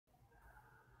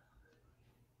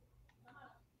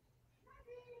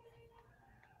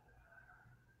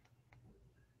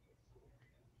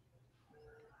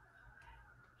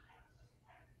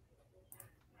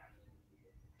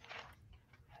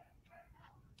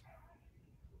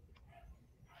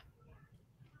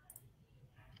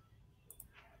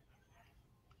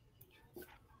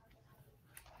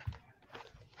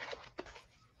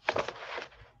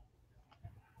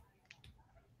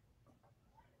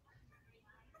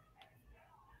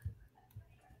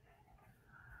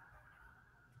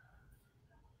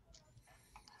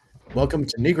Welcome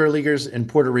to Negro Leaguers in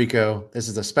Puerto Rico. This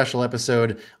is a special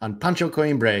episode on Pancho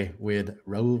Coimbre with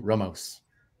Raúl Ramos.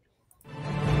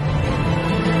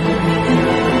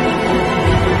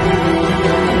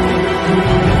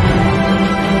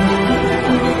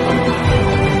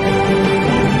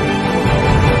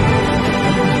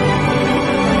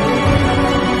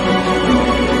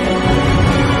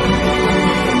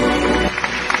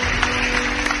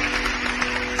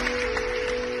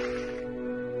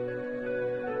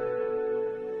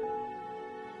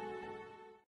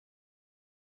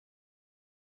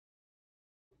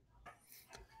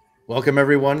 Welcome,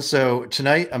 everyone. So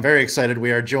tonight, I'm very excited.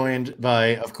 We are joined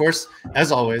by, of course,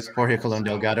 as always, Jorge Colon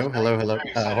Delgado. Hello,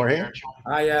 Jorge.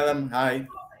 Hi, Adam. Hi.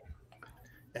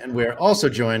 And we're also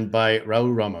joined by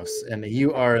Raúl Ramos. And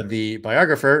you are the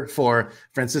biographer for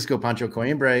Francisco Pancho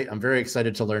Coimbre. I'm very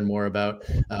excited to learn more about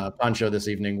Pancho this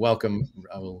evening. Welcome,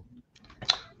 Raúl.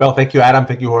 Well, thank you, Adam.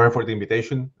 Thank you, Jorge, for the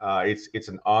invitation. It's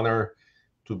an honor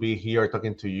to be here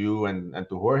talking to you and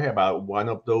to Jorge about one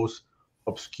of those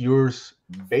obscure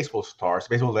baseball stars,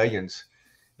 baseball legends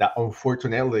that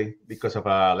unfortunately, because of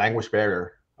a language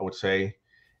barrier, I would say,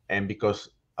 and because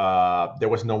there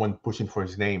was no one pushing for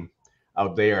his name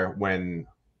out there when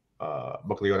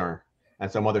Buck Leonard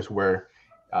and some others were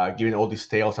giving all these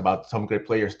tales about some great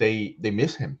players, they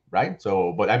miss him, right?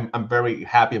 So, but I'm very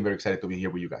happy and very excited to be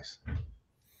here with you guys.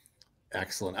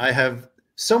 Excellent. I have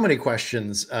so many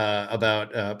questions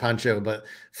about Pancho, but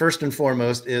first and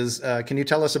foremost is, can you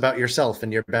tell us about yourself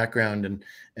and your background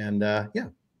and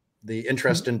the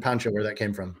interest in Pancho, where that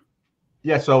came from?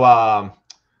 Yeah, so I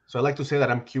like to say that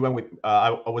I'm Cuban.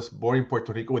 I was born in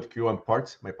Puerto Rico with Cuban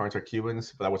parts. My parents are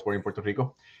Cubans, but I was born in Puerto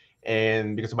Rico,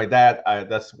 and because of my dad,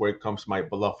 that's where it comes my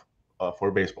love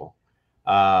for baseball.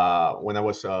 When I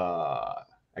was a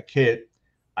kid,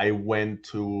 I went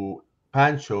to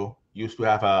Pancho. Used to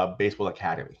have a baseball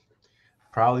academy,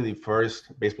 probably the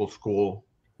first baseball school.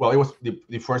 Well, it was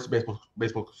the first baseball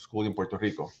school in Puerto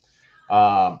Rico,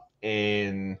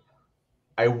 and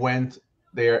I went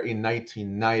there in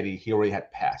 1990. He already had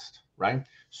passed, right?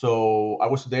 So I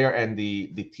was there, and the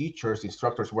teachers, the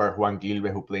instructors were Juan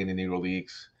Gilbert, who played in the Negro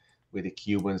Leagues with the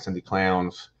Cubans and the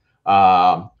Clowns.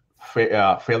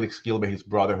 Felix Gilbert, his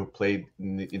brother, who played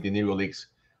in the Negro Leagues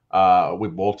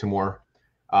with Baltimore.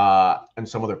 And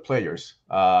some other players.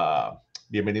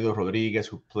 Bienvenido Rodriguez,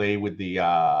 who played with the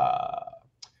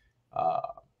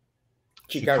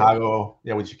Chicago,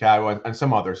 with Chicago, and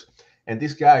some others. And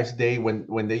these guys,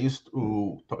 when they used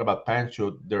to talk about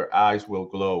Pancho, their eyes will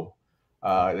glow.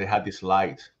 They had this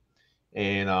light,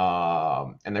 and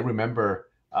I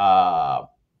remember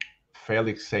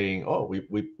Felix saying, "Oh,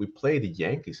 we played the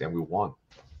Yankees and we won."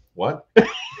 What?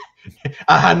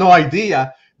 I had no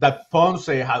idea that Ponce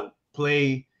had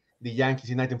play the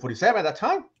Yankees in 1947 at that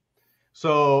time.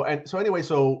 So anyway,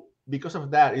 because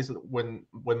of that is when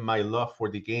my love for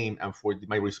the game and for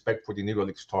my respect for the Negro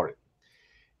League started.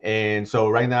 And so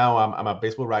right now I'm a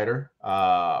baseball writer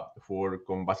for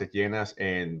Con Bases Llenas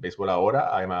and Baseball Ahora.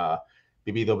 I'm a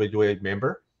BBWA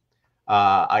member.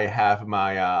 I have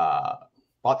my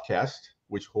podcast,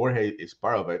 which Jorge is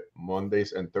part of it,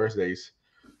 Mondays and Thursdays,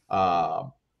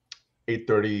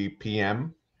 8:30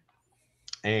 p.m.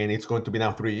 And it's going to be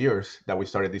now 3 years that we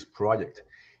started this project,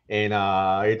 and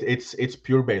it's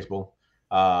pure baseball,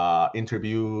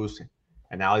 interviews,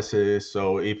 analysis.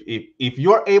 So if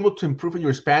you're able to improve in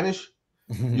your Spanish,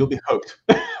 you'll be hooked.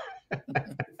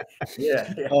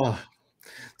 Yeah. Oh,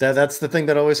 that's the thing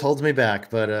that always holds me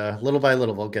back, but little by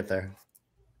little we'll get there.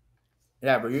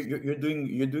 Yeah, but you're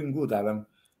doing good, Adam.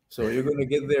 So you're going to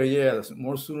get there,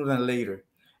 more sooner than later.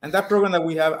 And that program that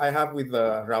I have with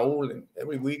Raúl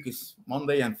every week is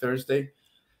Monday and Thursday.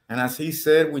 And as he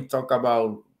said, we talk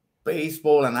about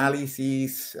baseball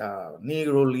analysis,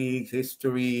 Negro League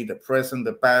history, the present,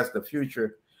 the past, the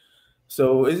future.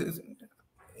 So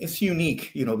it's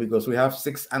unique, because we have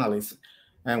 6 analysts,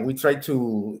 and we try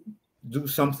to do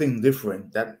something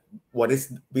different that what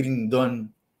is being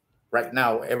done right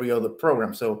now every other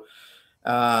program. So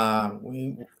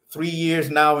we 3 years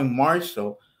now in March.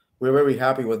 So we're very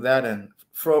happy with that. And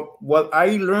from what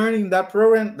I learned in that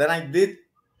program, then I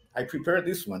prepared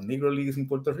this one, Negro Leagues in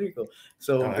Puerto Rico.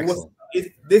 So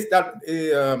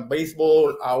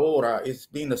Baseball Ahora is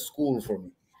being a school for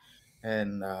me.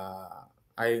 And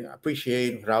I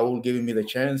appreciate Raúl giving me the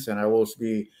chance, and I will always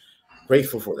be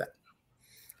grateful for that.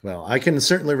 Well, I can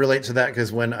certainly relate to that,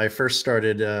 because when I first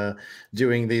started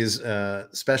doing these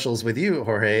specials with you,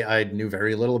 Jorge, I knew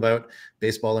very little about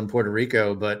baseball in Puerto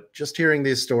Rico, but just hearing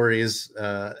these stories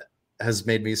has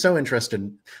made me so interested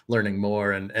in learning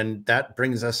more. And that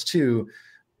brings us to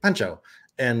Pancho.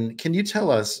 And can you tell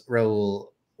us, Raúl,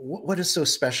 what is so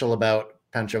special about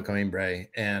Pancho Coimbre,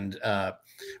 and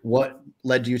what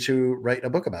led you to write a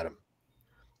book about him?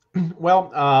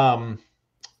 Well,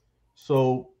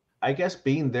 so I guess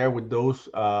being there with those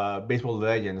baseball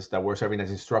legends that were serving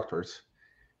as instructors,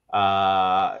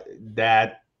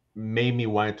 that made me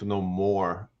want to know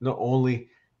more, not only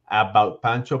about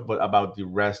Pancho, but about the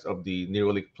rest of the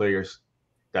Negro League players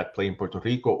that play in Puerto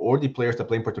Rico, or the players that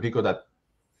play in Puerto Rico that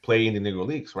play in the Negro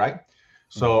Leagues, right?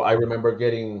 So I remember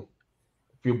getting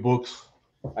a few books,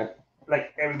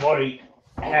 like everybody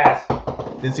has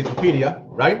the encyclopedia,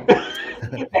 right?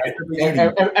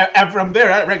 And from there,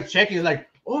 right, checking like,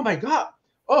 oh my God,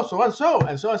 oh so and so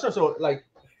and so and so. So like,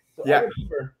 so Yeah.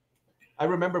 I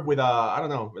remember with I don't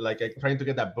know, like trying to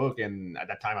get that book, and at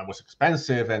that time it was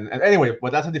expensive, and anyway,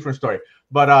 but that's a different story.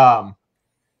 But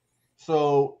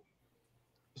so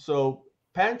so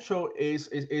Pancho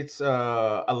it's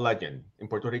a legend in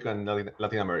Puerto Rico and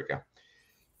Latin America,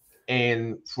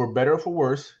 and for better or for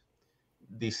worse,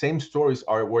 the same stories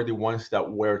were the ones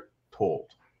that were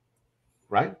told,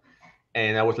 right?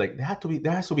 And I was like, there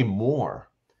has to be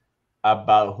more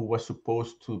about who was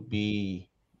supposed to be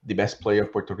the best player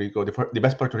of Puerto Rico, the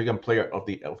best Puerto Rican player of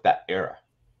that era,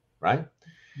 right?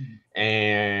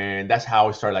 And that's how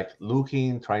I started like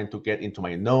looking, trying to get into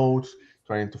my notes,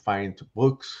 trying to find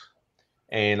books,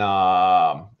 and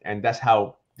that's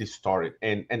how this started.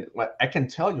 And what I can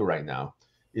tell you right now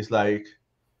is like,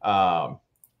 um,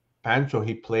 Pancho,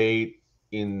 he played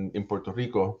in Puerto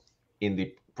Rico in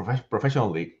the professional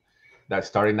league that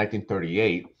started in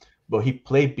 1938, but he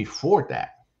played before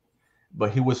that.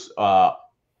 But he was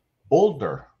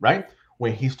older, right?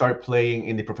 When he started playing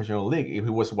in the professional league, he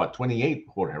was what, 28,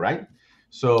 Jorge, right?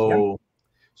 Yeah.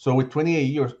 So with 28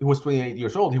 years, he was 28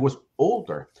 years old. He was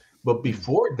older, but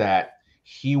before that,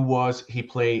 he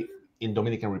played in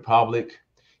Dominican Republic.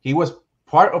 He was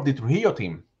part of the Trujillo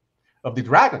team of the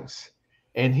Dragons,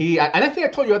 and I think I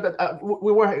told you that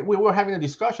we were having a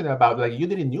discussion about, like, you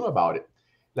didn't knew about it.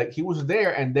 Like, he was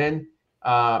there, and then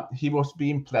he was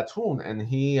being platoon, and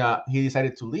he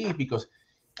decided to leave because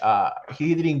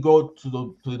he didn't go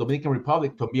to the Dominican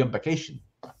Republic to be on vacation.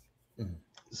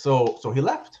 So he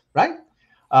left, right?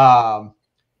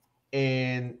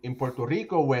 And in Puerto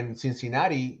Rico, when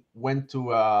Cincinnati went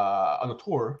to on a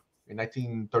tour in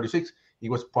 1936, he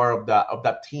was part of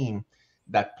that team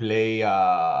that play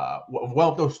one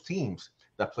of those teams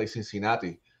that play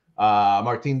Cincinnati.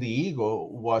 Martin Diego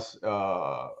was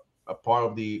a part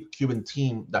of the Cuban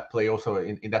team that play also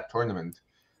in that tournament.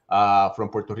 From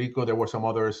Puerto Rico, there were some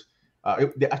others.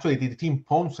 Actually, the team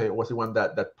Ponce was the one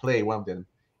that played, one of them.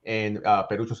 And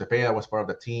Perucho Cepeda was part of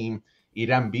the team.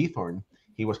 Iran Bithorn,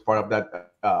 he was part of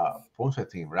that Ponce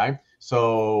team, right?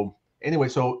 So anyway,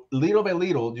 so little by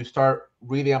little, you start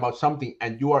reading about something,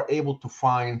 and you are able to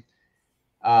find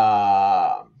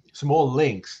small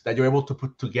links that you're able to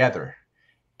put together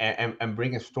and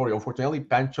bring a story. Unfortunately,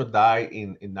 Pancho died in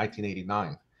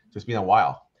 1989, so it's been a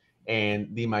while. And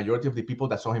the majority of the people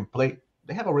that saw him play,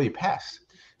 they have already passed.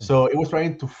 So it was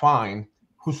trying to find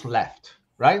who's left,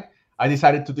 right? I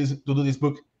decided to do this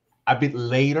book a bit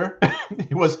later.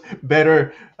 It was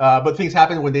better, but things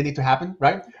happen when they need to happen,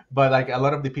 right? But like a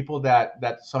lot of the people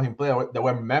that saw him play, that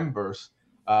were members,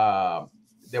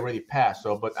 they already passed.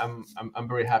 So, but I'm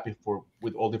very happy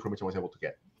with all the information I was able to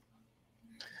get.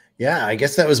 Yeah, I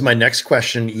guess that was my next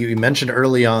question. You mentioned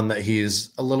early on that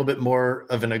he's a little bit more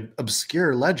of an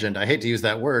obscure legend. I hate to use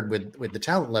that word with the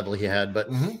talent level he had, but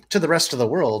to the rest of the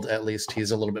world, at least, he's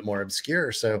a little bit more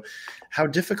obscure. So how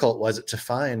difficult was it to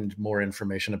find more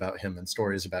information about him and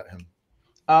stories about him?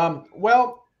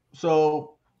 Well,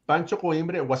 so Pancho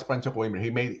Coimbre was Pancho Coimbre. He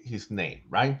made his name,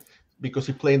 right? Because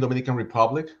he played in Dominican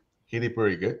Republic. He did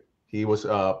very good. He was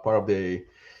part of the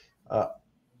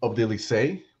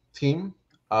Licey team.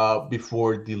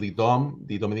 Before the Lidom,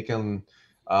 the Dominican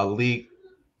League,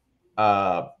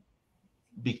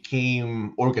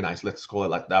 became organized. Let's call it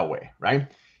like that way,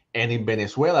 right? And in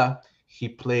Venezuela, he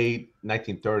played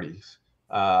 1930s,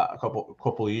 a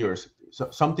couple of years.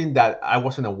 So something that I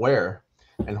wasn't aware,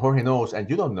 and Jorge knows, and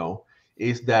you don't know,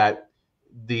 is that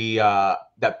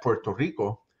that Puerto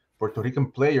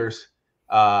Rican players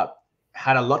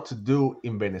had a lot to do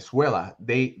in Venezuela.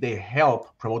 They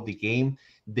helped promote the game.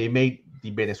 They made the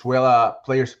Venezuela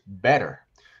players better.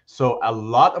 So a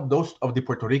lot of the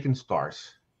Puerto Rican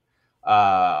stars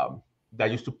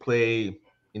that used to play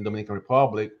in Dominican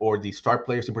Republic, or the star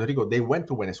players in Puerto Rico, they went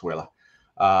to Venezuela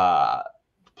to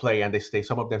play, and they stay.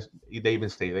 Some of them, they even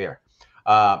stay there.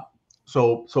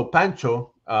 So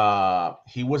Pancho,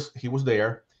 he was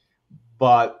there,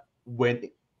 but when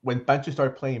Pancho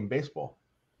started playing baseball,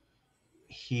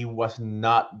 he was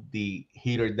not the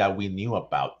hitter that we knew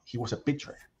about. He was a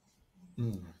pitcher.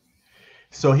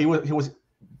 So he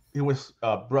was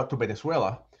brought to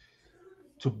Venezuela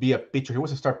to be a pitcher. He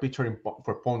was a star pitcher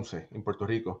for Ponce in Puerto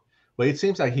Rico. But it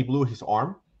seems like he blew his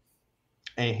arm,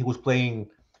 and he was playing.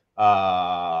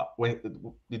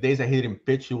 When the days that he didn't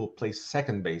pitch, he will play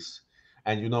second base.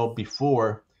 And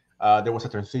before there was a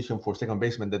transition for second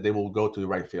baseman that they will go to the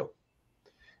right field.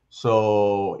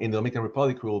 So in the Dominican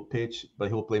Republic, he will pitch, but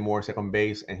he will play more second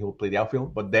base and he will play the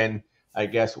outfield. But then I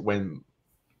guess when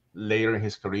later in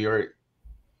his career,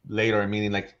 I mean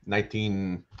in like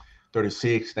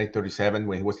 1936, 1937,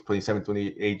 when he was 27,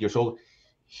 28 years old,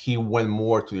 he went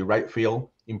more to the right field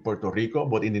in Puerto Rico.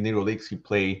 But in the Negro Leagues, he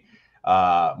played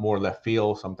more left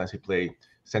field. Sometimes he played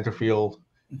center field.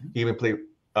 He even played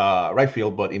right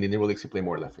field, but in the Negro Leagues, he played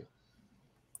more left field.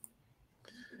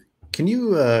 Can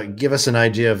you give us an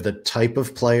idea of the type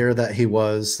of player that he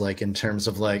was, like in terms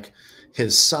of like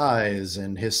his size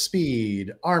and his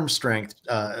speed, arm strength,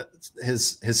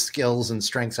 his skills and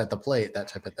strengths at the plate, that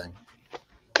type of thing?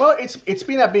 Well, it's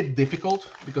been a bit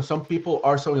difficult because some people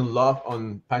are so in love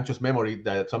on Pancho's memory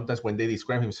that sometimes when they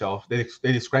describe himself, they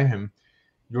describe him,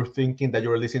 you're thinking that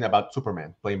you're listening about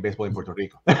Superman playing baseball in Puerto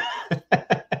Rico.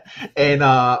 And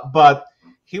but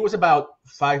he was about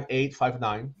 5'8",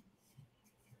 5'9".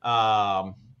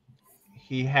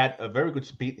 He had a very good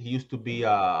speed. He used to be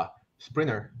a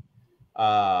sprinter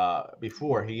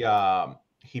before. He ran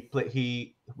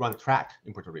track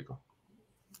in Puerto Rico.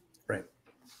 Right.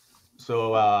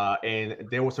 So and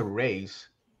there was a race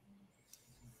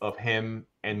of him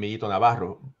and Millito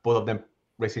Navarro, both of them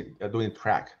racing, doing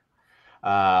track,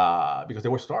 because they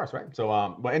were stars, right?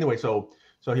 So but anyway, so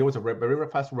he was a very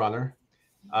fast runner.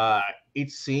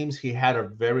 It seems he had a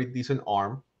very decent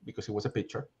arm because he was a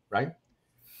pitcher, right?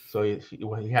 So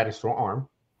he had a strong arm,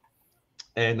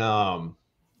 and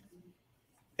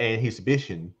his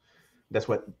vision, that's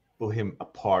what put him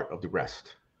apart of the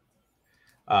rest.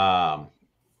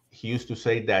 He used to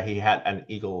say that he had an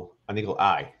eagle's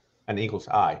eye.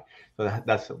 So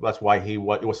that's why it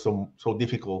was so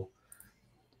difficult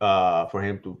for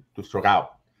him to strike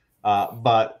out.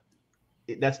 But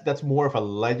that's more of a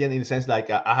legend in the sense, like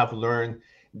I have learned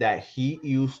that he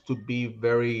used to be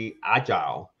very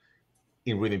agile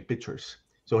in reading pitchers.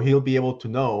 So he'll be able to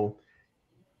know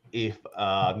if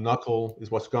a knuckle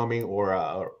is what's coming, or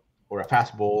a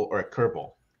fastball or a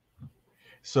curveball.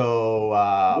 So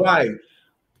why?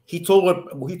 He told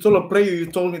a player, you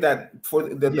told me that for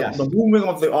the movement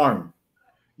of the arm.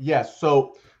 Yes.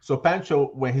 So Pancho,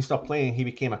 when he stopped playing, he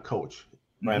became a coach,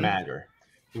 or a manager.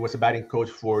 He was a batting coach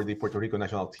for the Puerto Rico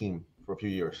national team for a few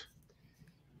years.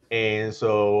 And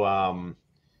so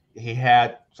he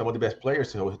had some of the best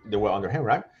players, so they were under him,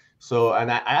 right? So,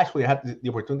 and I actually had the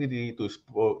opportunity to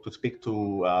speak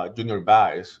to Junior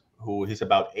Baez, who he's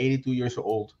about 82 years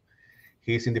old.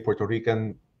 He's in the Puerto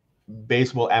Rican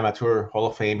Baseball Amateur Hall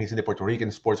of Fame. He's in the Puerto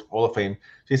Rican Sports Hall of Fame.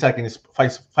 So he's like in his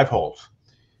five halls.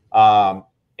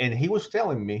 And he was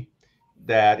telling me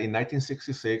that in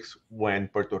 1966, when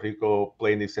Puerto Rico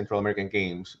played in the Central American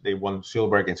Games, they won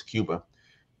silver against Cuba.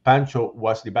 Pancho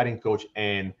was the batting coach,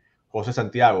 and Jose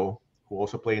Santiago, who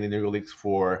also played in the Negro Leagues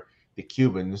for the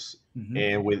Cubans,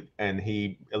 and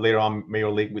he later on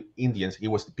Major League with Indians, he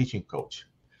was the pitching coach.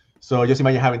 So just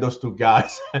imagine having those two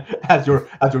guys as your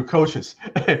coaches.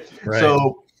 Right.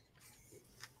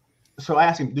 So I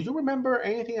asked him, do you remember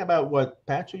anything about what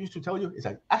Pancho used to tell you? He's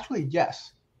like, actually,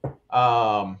 yes.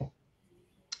 I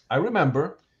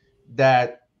remember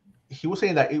that he was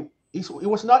saying that it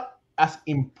was not as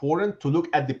important to look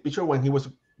at the pitcher when he was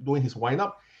doing his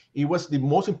windup. It was the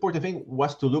most important thing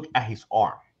was to look at his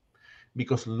arm,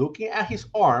 because looking at his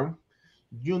arm,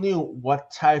 you knew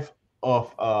what type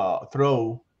of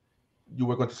throw you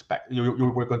were going to expect, you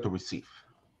were going to receive.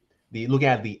 Looking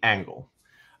at the angle,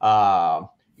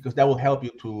 because that will help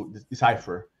you to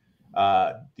decipher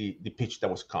the pitch that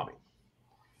was coming.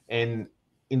 And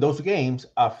in those games,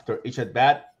 after each at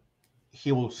bat,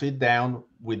 he will sit down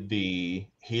with the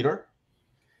hitter,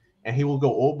 and he will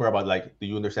go over about, like, do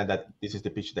you understand that this is the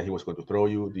pitch that he was going to throw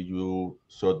you? Do you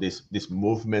saw this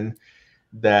movement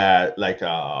that, like,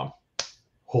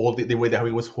 hold the way that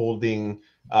he was holding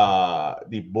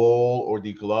the ball or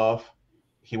the glove,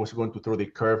 he was going to throw the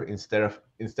curve instead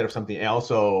of something else.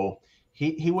 So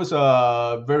he was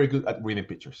very good at reading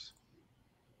pitchers.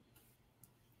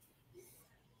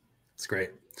 That's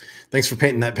great. Thanks for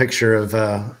painting that picture of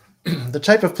the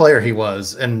type of player he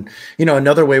was. And, you know,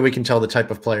 another way we can tell the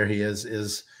type of player he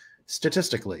is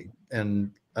statistically.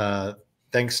 And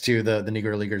thanks to the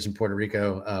Negro Leaguers in Puerto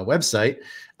Rico website,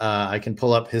 I can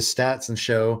pull up his stats and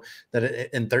show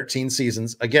that in 13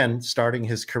 seasons, again, starting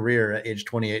his career at age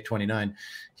 28, 29,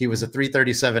 he was a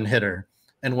 337 hitter.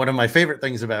 And one of my favorite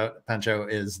things about Pancho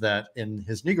is that in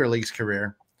his Negro Leagues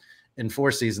career, in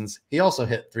 4 seasons, he also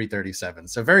hit 337.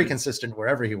 So very consistent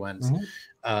wherever he went.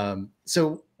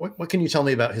 So what can you tell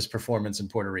me about his performance in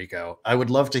Puerto Rico? I would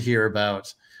love to hear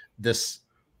about this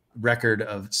record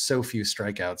of so few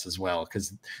strikeouts as well,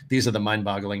 because these are the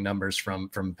mind-boggling numbers from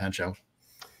Pancho.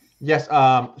 Yes.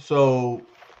 So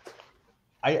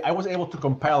I was able to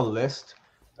compile a list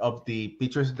of the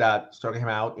pitchers that struck him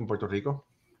out in Puerto Rico.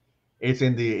 It's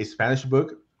in the Spanish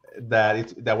book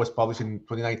that was published in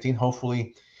 2019.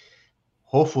 Hopefully,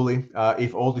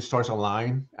 if all the stars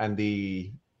align and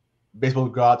the baseball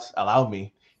gods allow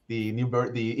me, the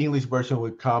English version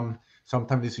will come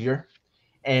sometime this year.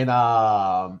 And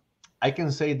I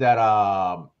can say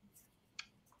that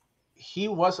he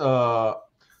was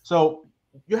so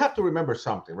you have to remember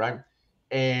something, right?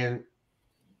 And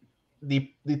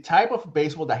the type of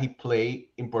baseball that he played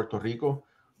in Puerto Rico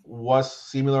was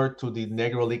similar to the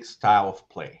Negro League style of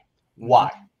play. Why?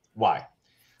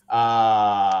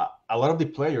 A lot of the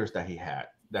players that he had,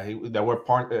 that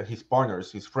were his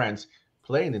partners, his friends,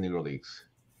 playing in the Negro Leagues.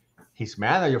 His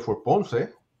manager for Ponce,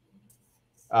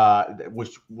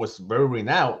 which was very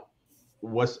renowned,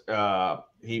 was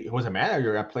he was a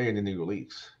manager and playing in the Negro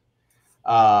Leagues.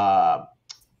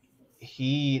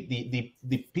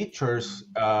 The pitchers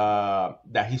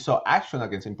that he saw action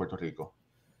against in Puerto Rico,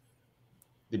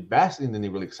 the best in the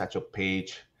Negro League, Satchel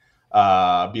Paige,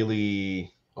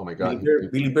 Billy. Oh my God,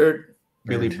 Billy Bird,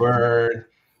 Ipo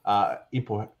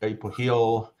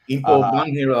Hill,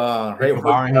 Barnhill,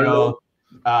 Barnhill,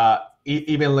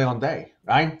 even Leon Day,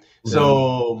 right? Yeah.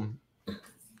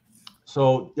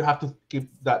 So you have to keep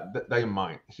that in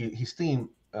mind. His team,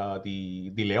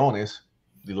 the Leones,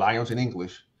 the Lions in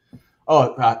English.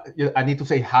 Oh, I need to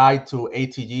say hi to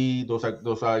ATG.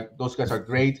 Those guys are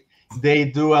great. They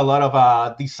do a lot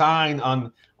of design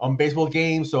on baseball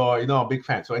games, so a big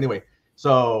fan. So anyway,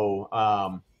 so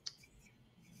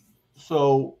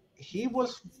he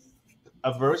was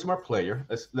a very smart player.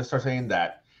 Let's start saying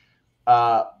that.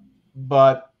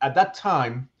 But at that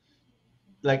time,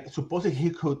 like supposedly he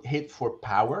could hit for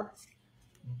power,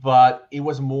 but it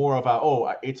was more of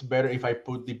it's better if I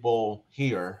put the ball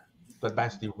here to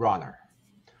advance the runner.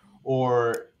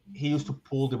 Or he used to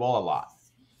pull the ball a lot.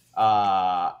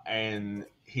 And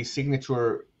his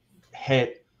signature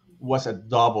hit was a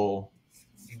double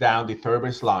down the third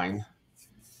base line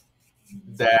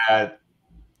that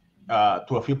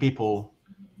to a few people,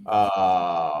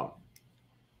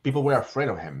 people were afraid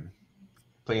of him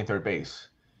playing third base.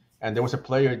 And there was a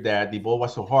player that the ball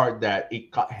was so hard that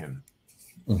it cut him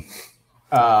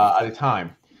at the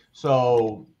time.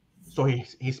 So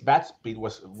his bat speed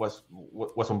was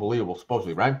unbelievable,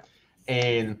 supposedly, right?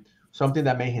 And something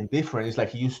that made him different is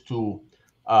like he used to.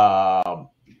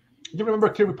 You remember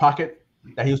Kirby Puckett,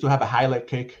 that he used to have a high leg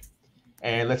kick,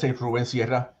 and let's say Ruben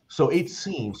Sierra. So it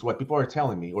seems what people are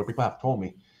telling me, or people have told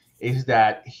me, is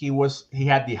that he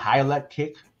had the high leg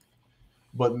kick,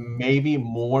 but maybe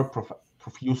more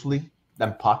profusely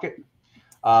than Puckett.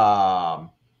 And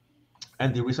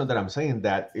the reason that I'm saying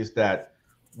that is that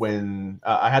when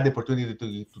I had the opportunity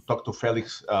to talk to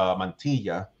Felix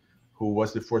Mantilla, who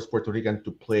was the first Puerto Rican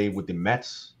to play with the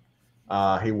Mets.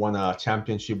 He won a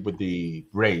championship with the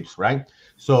Braves, right?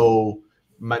 So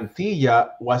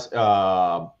Mantilla was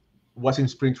in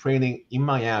spring training in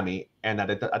Miami, and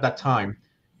at that time,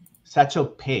 Satchel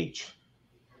Paige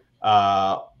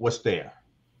was there.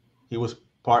 He was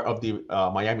part of the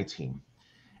Miami team.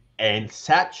 And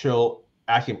Satchel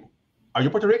asked him, "Are you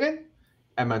Puerto Rican?"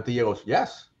 And Mantilla goes,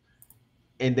 "Yes."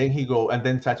 And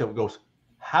then Satchel goes,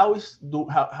 how is the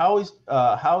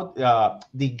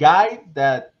guy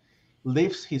that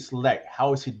lifts his leg,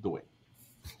 how is he doing?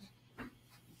 I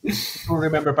don't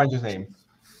remember Pancho's name.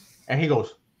 And he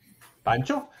goes,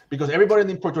 "Pancho?" Because everybody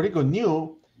in Puerto Rico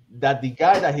knew that the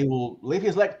guy that he will lift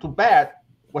his leg to bat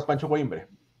was Pancho Coimbre.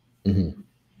 Mm-hmm.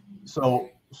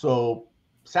 So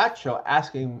Satchel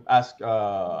asked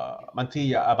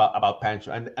Mantilla about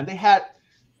Pancho, and they had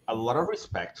a lot of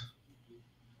respect,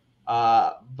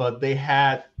 but they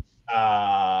had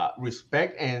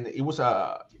respect, and it was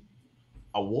a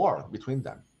war between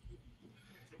them.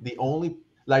 The only,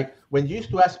 like, when you used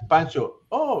to ask Pancho,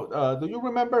 do you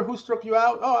remember who struck you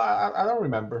out? I don't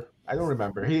remember.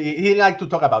 He didn't like to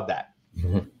talk about that.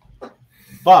 Mm-hmm.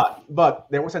 But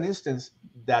there was an instance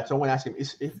that someone asked him,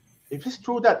 if it's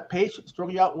true that Paige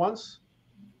struck you out once,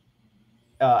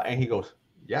 and he goes,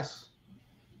 yes.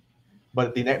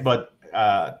 But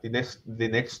the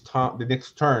next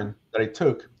turn that I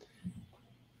took,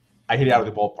 I hit it out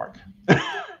of the ballpark.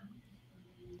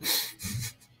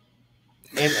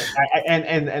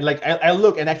 and like I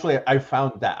look, and actually I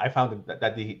found that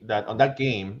on that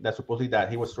game that supposedly that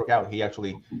he was struck out, he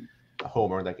actually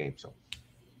homer in that game. So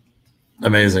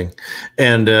amazing.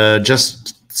 And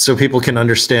just so people can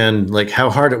understand like how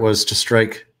hard it was to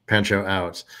strike Pancho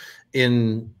out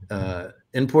in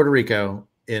Puerto Rico,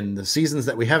 in the seasons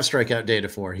that we have strikeout data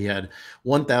for, he had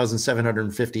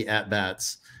 1,750 at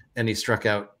bats and he struck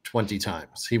out 20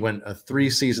 times. He went a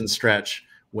 3-season stretch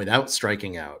without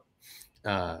striking out,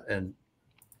 and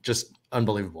just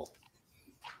unbelievable.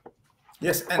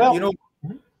 Yes, and well,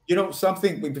 you know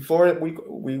something before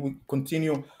we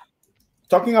continue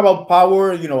talking about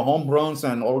power, home runs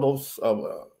and all those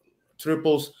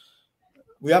triples.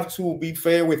 We have to be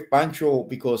fair with Pancho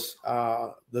because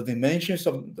the dimensions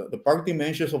of the park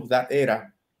dimensions of that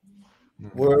era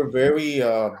were very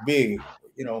big.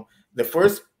 The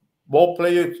first ball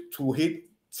player to hit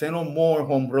 10 or more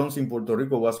home runs in Puerto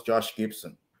Rico was Josh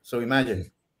Gibson. So imagine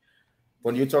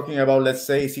when you're talking about, let's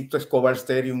say, Sito Escobar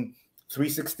Stadium,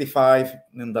 365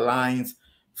 in the lines,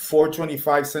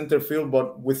 425 center field,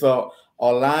 but with a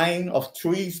line of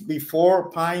trees before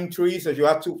pine trees. As you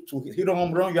have to hit a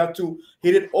home run, you have to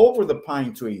hit it over the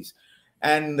pine trees.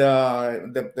 And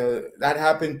that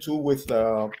happened too with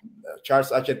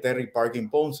Charles H. Terry Park in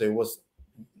Ponce.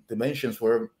 Dimensions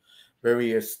were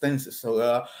very extensive.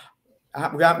 So I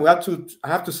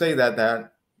have to say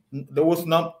that there was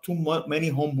not too many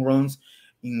home runs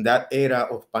in that era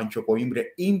of Pancho Coimbre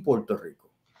in Puerto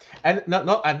Rico. And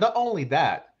not only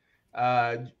that,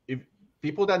 if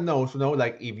people that know,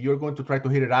 like if you're going to try to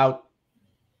hit it out,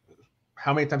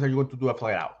 how many times are you going to do a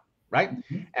fly out, right?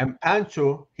 Mm-hmm. And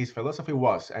Pancho, his philosophy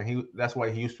was, and that's why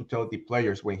he used to tell the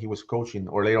players when he was coaching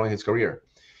or later on in his career,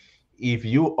 if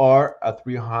you are a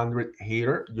 300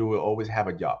 hitter, you will always have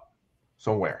a job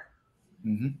somewhere.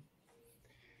 Mm-hmm.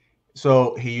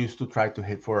 So he used to try to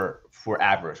hit for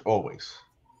average always.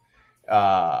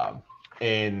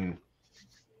 And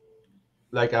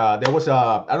like there was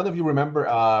I don't know if you remember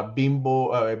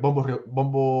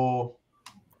Bombo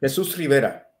Jesus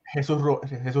Rivera. Jesus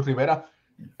Rivera.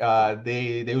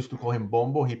 They used to call him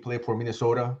Bombo. He played for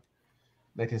Minnesota,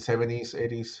 1970s,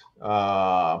 80s,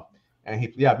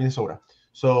 and Minnesota.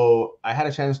 So I had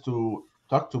a chance to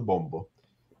talk to Bombo,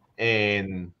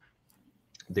 and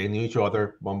they knew each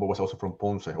other. Bombo was also from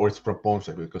Ponce, or it's from Ponce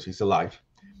because he's alive.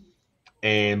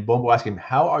 And Bombo asked him,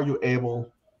 "How are you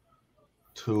able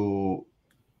to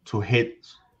hit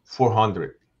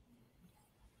 400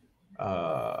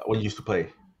 when you used to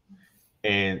play?"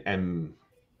 And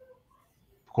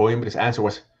Coimbre's answer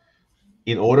was,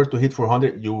 "In order to hit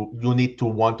 400, you need to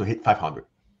want to hit 500."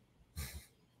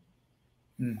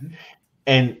 Mm-hmm.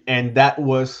 And that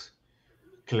was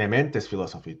Clemente's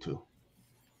philosophy too.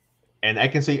 And I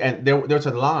can see, and there's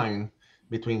a line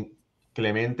between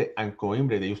Clemente and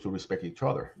Coimbre. They used to respect each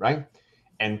other, right?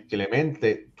 And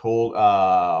Clemente told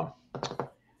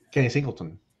Kenny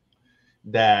Singleton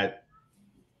that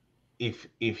if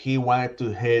he wanted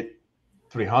to hit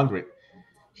 300,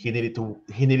 he needed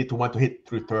to want to hit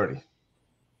 330,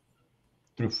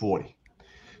 340.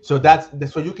 So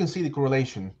so you can see the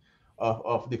correlation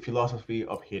of the philosophy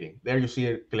of hitting. There you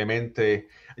see Clemente,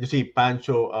 you see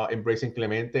Pancho embracing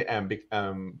Clemente and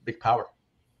big power.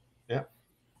 Yeah,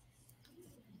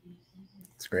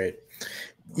 it's great.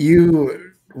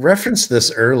 You referenced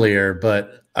this earlier,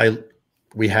 but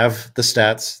we have the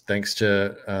stats, thanks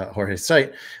to Jorge's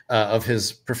site, of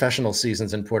his professional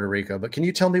seasons in Puerto Rico. But can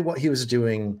you tell me what he was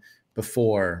doing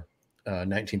before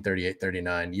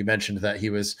 1938-39? You mentioned that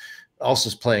he was also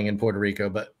playing in Puerto Rico,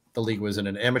 but the league was in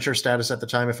an amateur status at the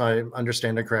time, if I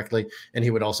understand it correctly. And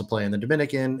he would also play in the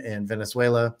Dominican and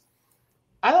Venezuela.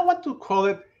 I don't want to call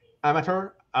it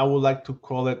amateur. I would like to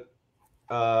call it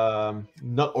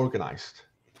not organized,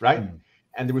 right? Mm.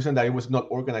 And the reason that it was not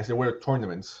organized, there were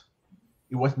tournaments.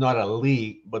 It was not a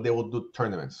league, but they will do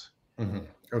tournaments. Mm-hmm.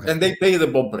 Okay. And they pay the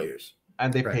ball players.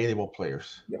 And they pay the ball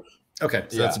players. Yeah. Okay,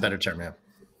 so that's a better term, yeah.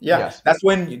 Yeah, yes. That's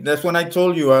when I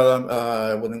told you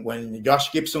when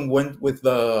Josh Gibson went with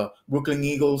the Brooklyn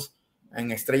Eagles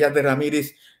and Estrella de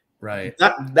Ramirez. Right.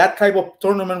 That type of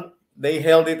tournament, they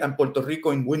held it in Puerto Rico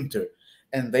in winter,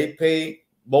 and they pay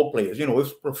ball players.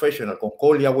 It's professional.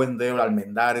 Concordia went there.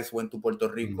 Almendares went to Puerto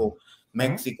Rico. Mm-hmm.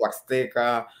 Mexico,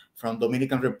 Azteca, from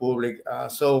Dominican Republic.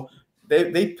 So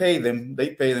they pay them.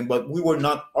 But we were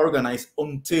not organized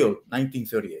until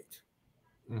 1938.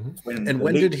 Mm-hmm. And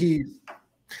when did he?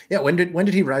 Yeah, when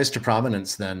did he rise to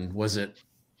prominence then? Was it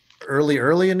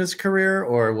early in his career,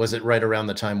 or was it right around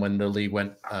the time when the league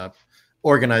went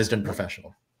organized and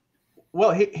professional.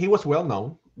 Well, he was well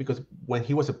known because when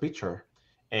he was a pitcher,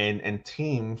 and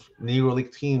teams, Negro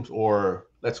League teams, or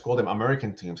let's call them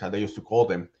American teams, how they used to call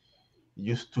them,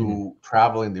 used to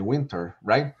travel in the winter,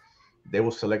 right? They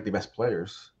will select the best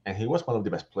players, and he was one of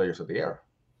the best players of the era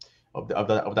of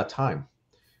that time,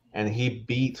 and he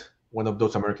beat one of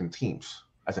those American teams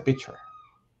as a pitcher,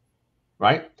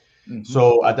 right?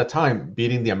 So at that time,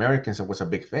 beating the Americans was a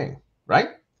big thing, right?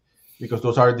 Because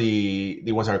those are the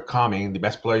ones that are coming, the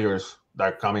best players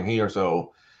that are coming here.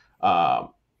 So,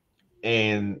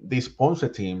 and this Ponce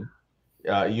team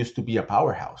used to be a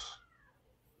powerhouse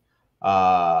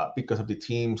because of the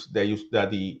teams that used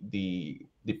that the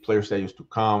players that used to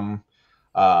come.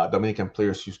 Dominican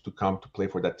players used to come to play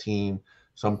for that team.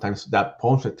 Sometimes that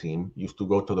Ponce team used to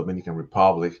go to Dominican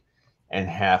Republic and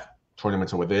have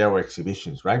tournaments over there or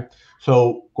exhibitions, right?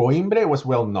 So Coimbre was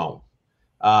well known.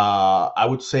 I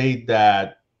would say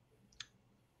that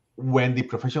when the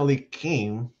professional league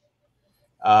came,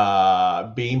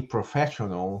 being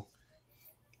professional,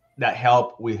 that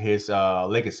helped with his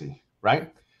legacy,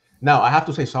 right? Now, I have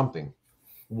to say something.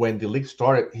 When the league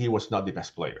started, he was not the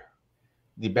best player.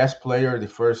 The best player the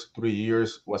first 3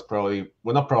 years was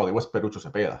not probably, was Perucho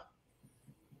Cepeda.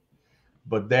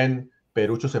 But then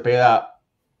Perucho Cepeda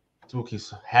took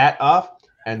his hat off,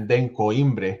 and then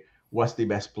Coimbre was the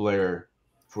best player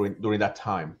during that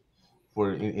time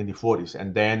in the 40s.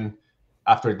 And then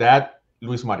after that,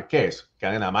 Luis Marquez,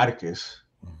 Cadena Marquez,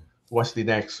 was the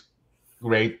next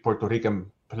great Puerto Rican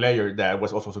player that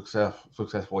was also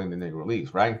successful in the Negro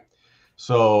Leagues, right?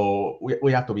 So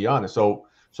we have to be honest. So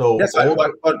yes,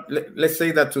 but let's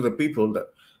say that to the people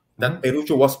that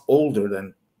Perucho was older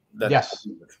than that. Yes.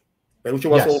 Perucho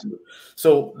was older.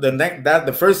 So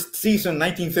the first season,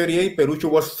 1938,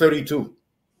 Perucho was 32.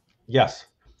 Yes.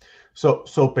 So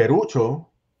Perucho,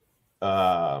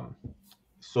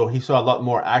 so he saw a lot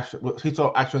more action. He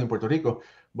saw action in Puerto Rico,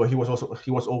 but he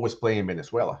was always playing in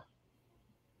Venezuela,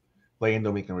 playing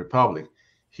Dominican Republic.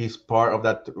 He's part of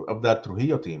that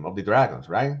Trujillo team of the Dragons,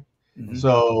 right?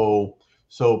 So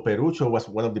Perucho was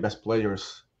one of the best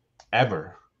players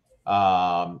ever,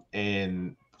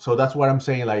 and so that's what I'm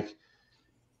saying. Like,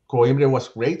 Coimbre was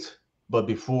great, but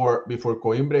before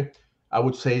Coimbre, I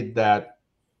would say that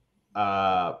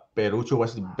Perucho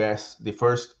was the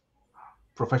first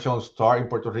professional star in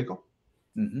Puerto Rico.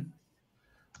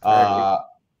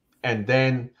 And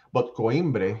then, but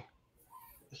Coimbre,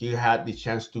 he had the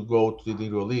chance to go to the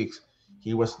Negro Leagues.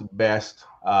 He was the best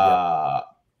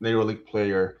Negro League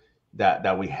player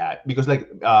that we had, because like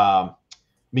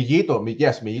Millito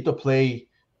played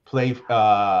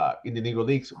in the Negro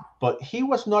Leagues, but he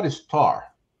was not a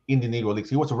star in the Negro Leagues.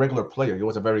 He was a regular player. He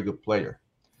was a very good player,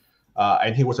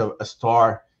 and he was a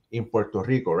star in Puerto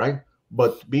Rico, right?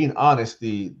 But being honest,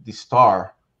 the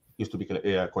star used to be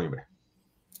Coimbre.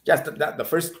 Yes, the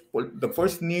first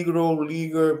Negro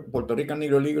Leaguer, Puerto Rican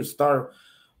Negro Leaguer star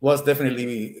was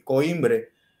definitely Coimbre.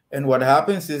 And what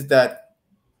happens is that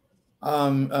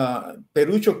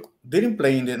Perucho didn't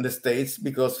play in the States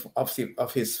because of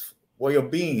his way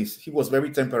of being. He was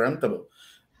very temperament. But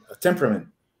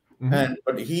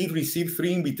he received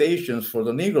 3 invitations for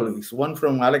the Negro Leagues. One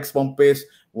from Alex Pompez,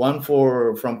 one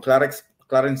from Clarence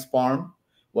Parham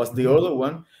was the other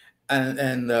one,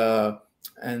 and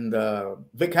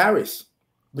Vic Harris,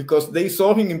 because they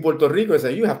saw him in Puerto Rico and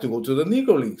said, you have to go to the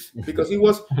Negro Leagues, because he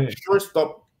was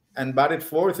shortstop and batted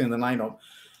 4th in the lineup.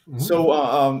 So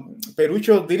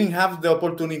Perucho didn't have the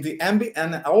opportunity,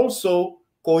 and also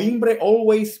Coimbre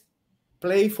always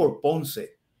played for Ponce.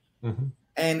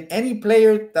 And any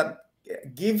player that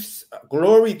gives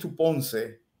glory to Ponce,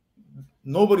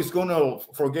 nobody's going to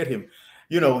forget him.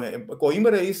 You know,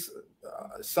 Coimbre is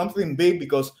something big,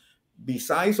 because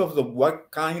besides of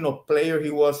what kind of player he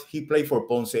was, he played for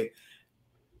Ponce.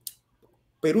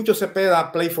 Perucho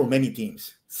Cepeda played for many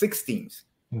teams, 6 teams.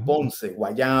 Ponce,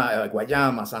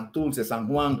 Guayama, Santurce, San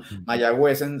Juan,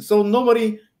 Mayagüez. And so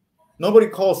nobody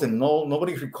calls him,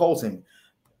 nobody recalls him.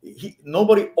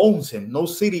 Nobody owns him, no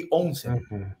city owns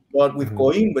him. But with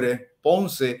Coimbre,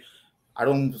 Ponce,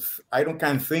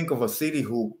 can't think of a city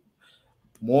who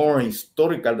more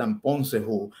historical than Ponce,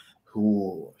 who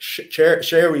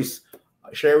cherish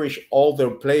all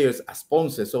their players as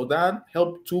Ponce. So that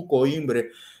helped to Coimbre,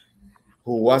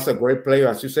 who was a great player,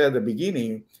 as you said at the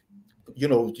beginning. You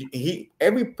know,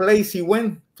 every place he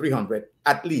went, 300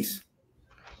 at least.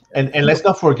 And let's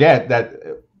not forget that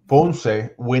Ponce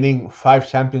winning 5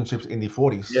 championships in the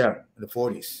 40s. Yeah, the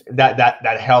 40s.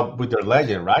 That helped with their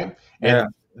legend, right? Yeah.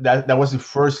 And that was the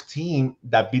first team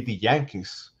that beat the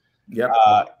Yankees. Yeah.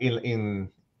 In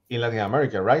in Latin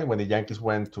America, right? When the Yankees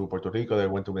went to Puerto Rico, they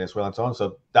went to Venezuela and so on.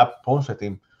 So that Ponce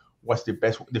team was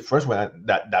the first one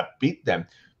that beat them.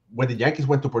 When the Yankees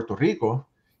went to Puerto Rico,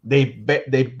 they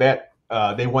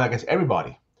won against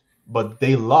everybody, but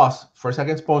they lost first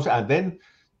against Ponce and then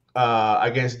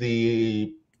against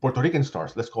the Puerto Rican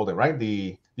stars, let's call them, right?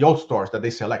 The old stars that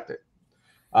they selected.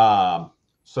 But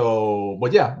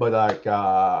yeah, but like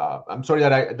I'm sorry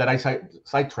that I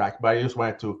sidetracked, but I just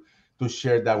wanted to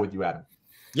share that with you, Adam.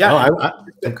 Yeah,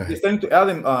 Okay. it's time to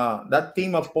Adam. That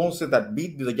team of Ponce that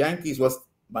beat the Yankees was,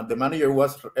 but the manager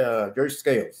was George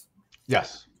Scales.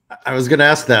 Yes, I was going to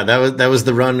ask that. That was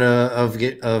the run of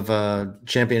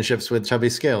championships with Chubby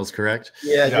Scales, correct?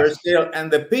 Yeah, yes. George Scales,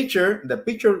 and the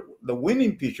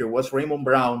winning pitcher was Raymond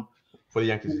Brown, For the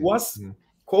Yankees, who was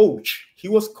coach. He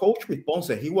was coach with Ponce.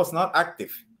 He was not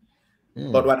active.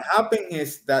 But what happened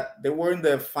is that they were in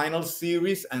the final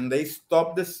series and they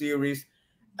stopped the series,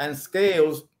 and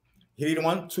Scales, he didn't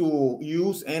want to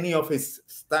use any of his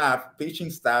staff,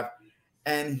 pitching staff,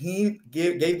 and he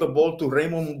gave the ball to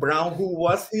Raymond Brown, who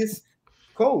was his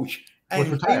coach.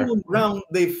 And Raymond Brown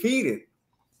defeated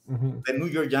the New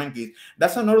York Yankees.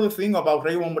 That's another thing about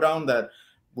Raymond Brown that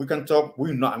we can talk.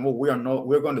 We're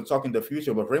going to talk in the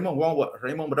future. But Raymond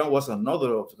Brown was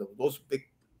another of those big.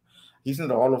 He's in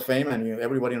the Hall of Fame, and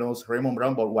everybody knows Raymond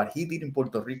Brown. But what he did in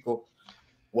Puerto Rico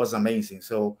was amazing.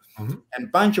 So,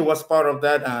 and Pancho was part of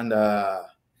that. And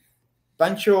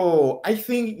Pancho, I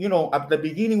think, at the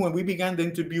beginning when we began the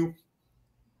interview,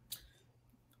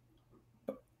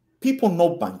 people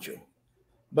know Pancho,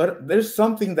 but there's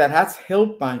something that has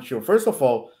helped Pancho. First of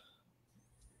all,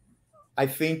 I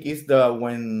think is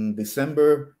when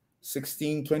December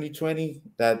 16, 2020,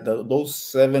 that those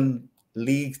 7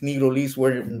 leagues, Negro leagues,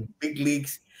 were big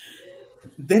leagues.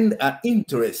 Then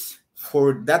interest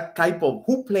for that type of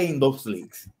who play in those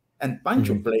leagues, and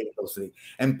Pancho played in those leagues,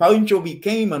 and Pancho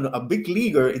became a big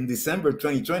leaguer in December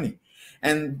 2020,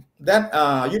 and that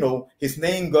his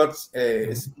name got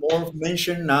more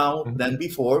mention now than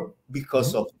before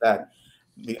because of that.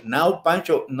 Now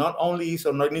Pancho not only is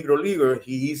a Negro leaguer,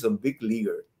 he is a big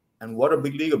leaguer, and what a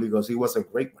big leaguer, because he was a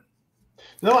great one.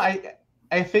 No,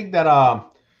 I think that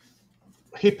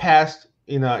he passed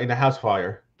in a house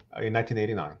fire in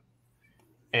 1989,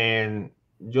 and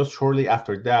just shortly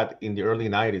after that, in the early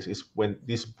 90s, is when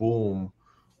this boom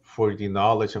for the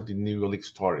knowledge of the Negro League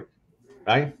started,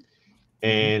 right?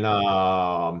 And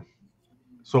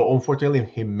so unfortunately,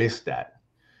 he missed that.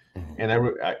 And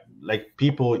I like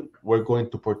people were going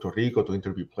to Puerto Rico to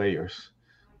interview players.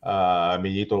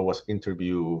 Millito was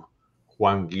interviewed,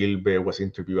 Juan Gilbert was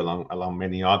interviewed along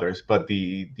many others, but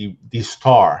the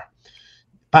star,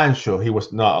 Pancho, he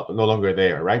was no longer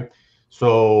there, right?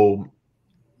 So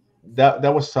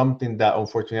that was something that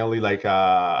unfortunately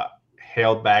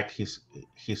held back his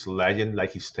legend,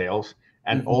 like his tales,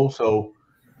 and also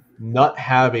not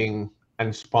having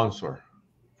a sponsor.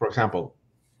 For example,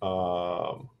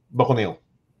 Buck O'Neill.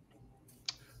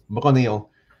 Buck O'Neill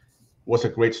was a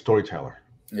great storyteller.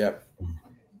 Yeah.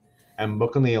 And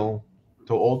Buck O'Neill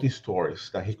told all these stories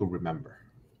that he could remember.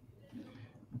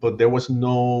 But there was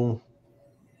no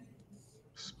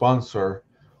sponsor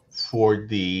for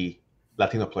the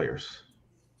Latino players.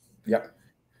 Yeah.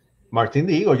 Martin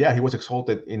the Eagle, he was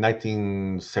exalted in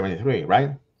 1973,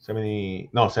 right?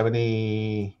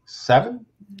 77?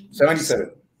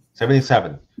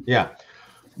 77, yeah.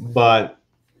 But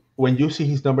when you see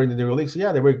his number in the Negro Leagues,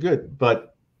 they were good.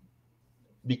 But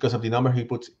because of the number he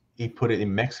put it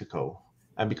in Mexico,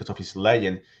 and because of his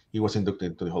legend, he was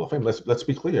inducted into the Hall of Fame. Let's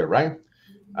be clear, right?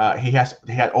 He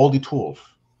had all the tools.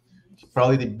 He's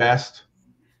probably the best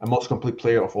and most complete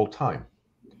player of all time.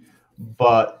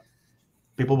 But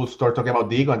people will start talking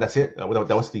about Diego, and that's it. That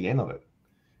was the end of it.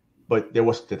 But there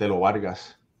was Tetelo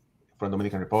Vargas from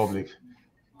Dominican Republic,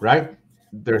 right?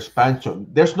 There's Pancho.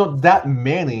 There's not that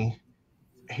many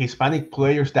Hispanic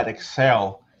players that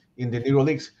excel in the Negro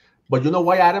Leagues. But you know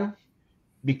why, Adam?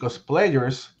 Because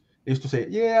players used to say,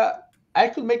 I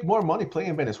could make more money playing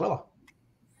in Venezuela.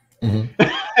 And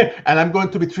I'm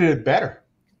going to be treated better.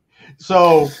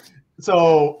 Or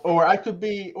I could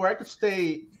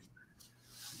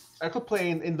play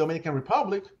in Dominican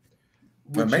Republic,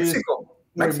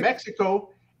 Mexico,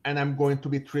 and I'm going to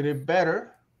be treated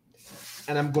better,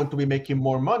 and I'm going to be making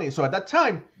more money. So at that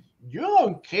time,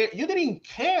 you didn't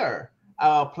care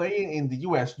about playing in the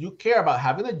US. You care about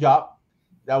having a job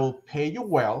that will pay you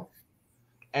well,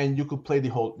 and you could play the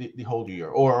whole year,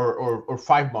 or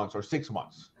 5 months or 6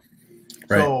 months.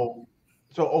 Right. So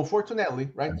unfortunately,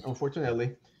 right?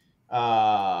 Unfortunately,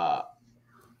 for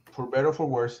better or for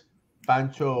worse,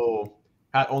 Pancho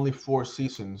had only 4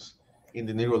 seasons in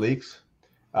the Negro Leagues,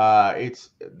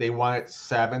 They wanted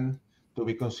 7 to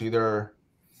be considered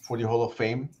for the Hall of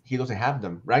Fame. He doesn't have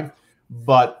them, right?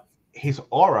 But his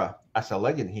aura as a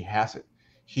legend, he has it.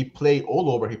 He played all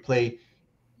over. He played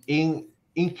in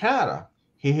Canada.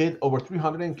 He hit over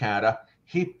 300 in Canada.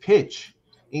 He pitched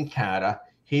in Canada.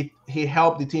 He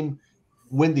helped the team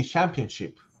win the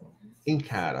championship in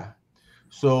Canada.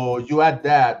 So you add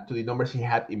that to the numbers he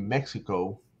had in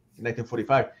Mexico in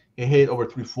 1945. He hit over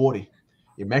 340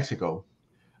 in Mexico.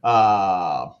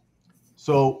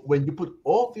 So when you put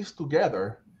all this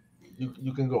together,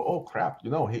 you can go, oh crap,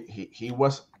 he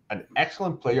was an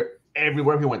excellent player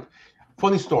everywhere he went.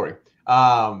 Funny story.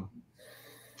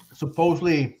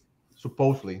 Supposedly,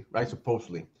 right?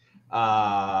 Supposedly,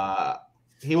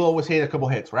 he will always hit a couple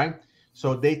hits, right?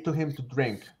 So they took him to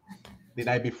drink the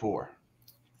night before,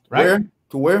 right? Where?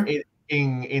 To where?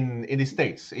 In the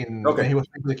States. Okay. When he was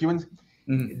playing for the Cubans,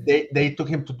 Mhm. they took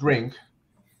him to drink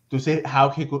to see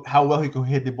how well he could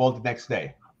hit the ball the next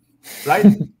day, right?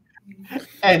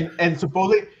 and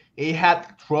supposedly he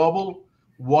had trouble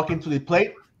walking to the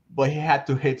plate, but he had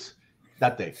to hit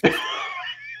that day.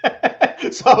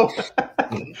 so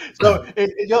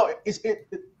it's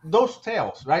those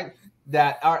tales, right,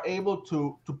 that are able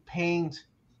to paint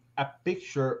a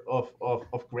picture of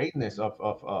greatness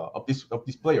of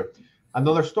this player.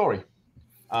 Another story.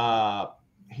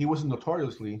 He was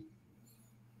notoriously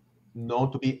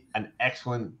known to be an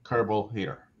excellent curveball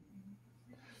hitter.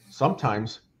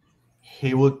 Sometimes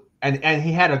he would, and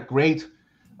he had a great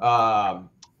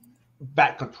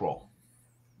bat control.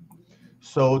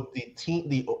 So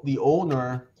the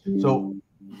owner, so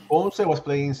Ponce was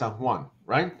playing in San Juan,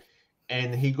 right?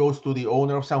 And he goes to the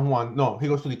owner of San Juan. No, he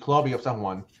goes to the clubby of San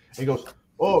Juan. He goes,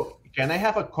 "Oh, can I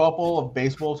have a couple of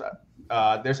baseballs?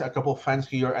 There's a couple of fans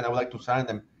here, and I would like to sign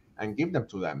them and give them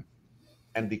to them."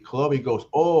 And the clubby goes,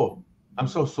 "Oh, I'm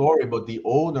so sorry, but the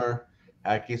owner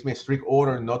gives me a strict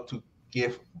order not to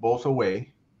give balls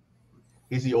away.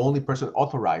 He's the only person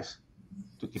authorized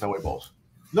to give away balls."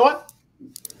 You know what?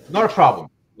 Not a problem.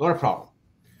 Not a problem.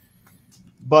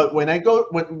 But when I go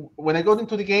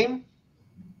into the game,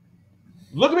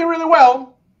 look at me really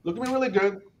well. Look at me really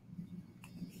good.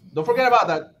 Don't forget about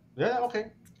that. Yeah,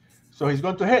 okay. So he's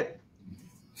going to hit.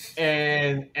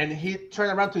 And he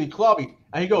turned around to the clubby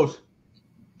and he goes,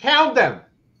 "Count them."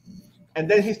 And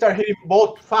then he started hitting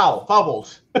both foul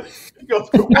balls. He goes,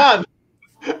 1,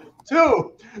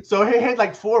 2. So he hit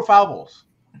like 4 foul balls.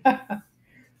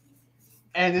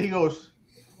 And then he goes,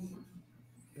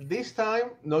 "This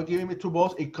time, not giving me 2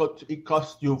 balls, it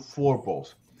cost you 4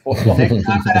 balls. Next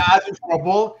time that I ask you for a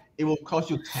ball, it will cost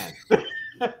you 10.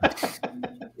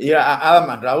 Yeah, Adam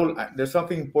and Raúl, there's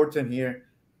something important here.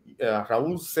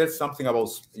 Raúl said something about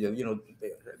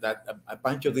that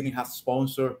Pancho didn't have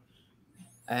sponsor,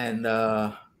 and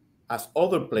as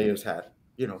other players had,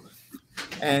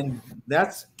 and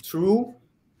that's true.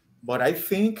 But I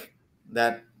think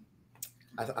that,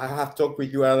 as I have talked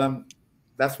with you, Adam,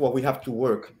 that's what we have to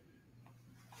work.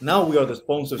 Now we are the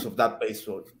sponsors of that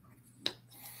baseball,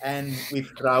 and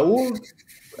if Raúl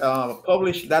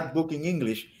published that book in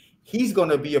English, he's going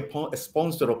to be a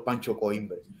sponsor of Pancho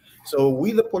Coimbre. So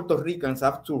we, the Puerto Ricans,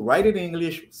 have to write in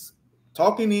English,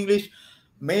 talk in English,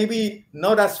 maybe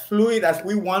not as fluid as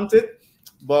we wanted,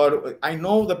 but I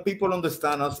know that people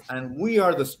understand us, and we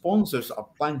are the sponsors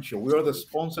of Pancho. We are the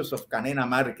sponsors of Canena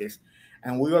Marquez,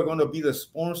 and we are going to be the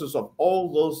sponsors of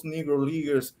all those Negro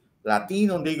leaguers,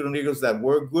 Latino Negro leaguers that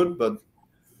were good, but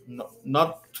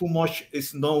not too much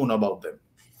is known about them.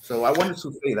 So I wanted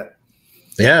to say that.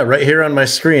 Yeah, right here on my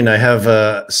screen, I have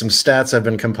some stats I've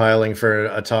been compiling for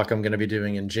a talk I'm going to be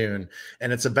doing in June.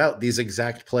 And it's about these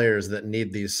exact players that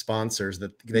need these sponsors,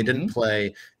 that they didn't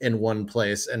play in one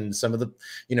place. And some of the,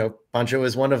 Pancho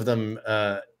is one of them,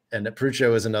 and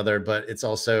Prucho is another, but it's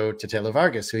also Tetelo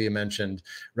Vargas, who you mentioned,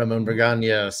 Ramon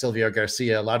Bergagna, Silvio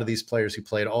Garcia, a lot of these players who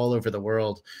played all over the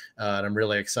world. And I'm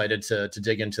really excited to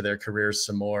dig into their careers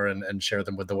some more and share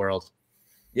them with the world.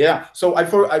 Yeah. So I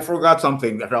forgot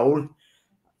something, Raúl.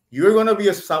 You're going to be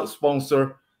a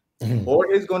sponsor, or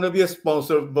is going to be a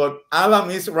sponsor, but Adam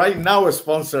is right now a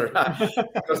sponsor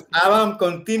because Adam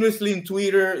continuously in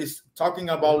Twitter is talking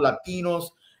about Latinos,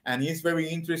 and he's very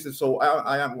interested. So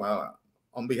I am,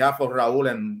 on behalf of Raúl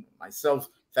and myself,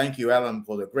 thank you, Adam,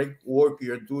 for the great work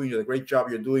you're doing, the great job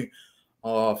you're doing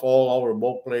for all our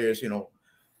ball players.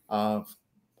 I'm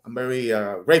very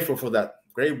grateful for that.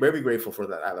 Very grateful for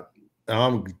that, Adam.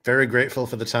 I'm very grateful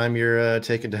for the time you're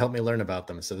taking to help me learn about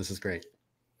them. So this is great.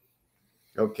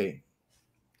 Okay.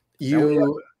 We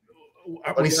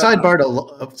sidebarred a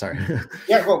lot. Oh, sorry.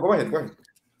 Yeah, go ahead.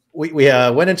 We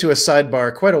went into a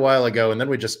sidebar quite a while ago, and then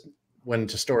we just went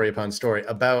into story upon story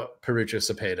about Perucho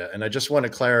Cepeda. And I just want to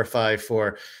clarify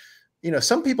for,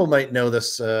 some people might know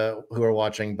this who are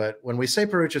watching, but when we say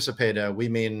Perucho Cepeda, we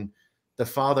mean the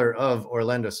father of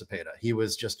Orlando Cepeda. He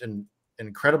was just an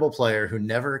incredible player who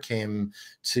never came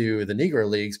to the Negro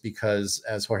leagues because,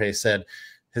 as Jorge said,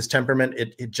 his temperament,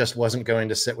 it just wasn't going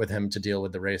to sit with him to deal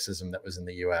with the racism that was in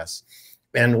the US.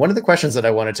 And one of the questions that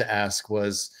I wanted to ask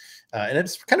was, and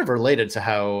it's kind of related to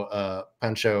how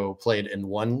Pancho played in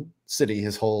one city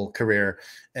his whole career,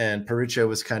 and Perucho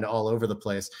was kind of all over the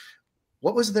place.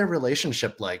 What was their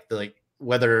relationship like? Like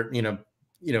whether,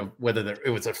 whether it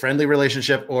was a friendly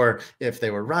relationship or if they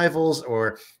were rivals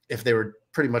or if they were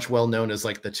pretty much well known as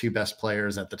like the two best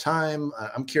players at the time.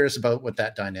 I'm curious about what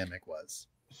that dynamic was.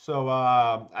 So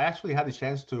I actually had the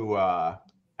chance to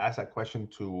ask that question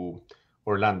to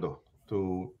Orlando,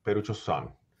 to Perucho's son.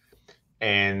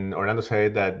 And Orlando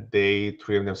said that they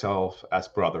treated themselves as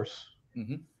brothers.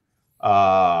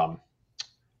 As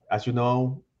you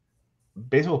know,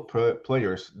 baseball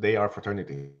players, they are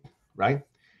fraternity, right?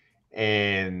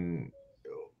 And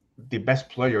the best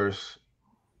players,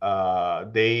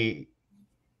 they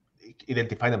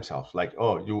identify themselves like,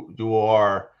 oh, you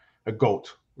are a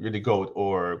goat, you're the goat,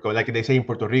 or like they say in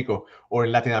Puerto Rico or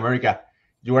in Latin America,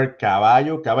 you are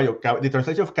caballo. The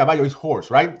translation of caballo is horse,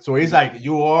 right? So it's like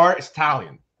you are a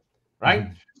stallion,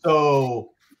 right? So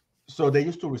they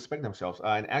used to respect themselves,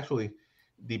 and actually,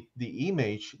 the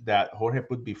image that Jorge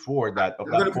put before that. I'm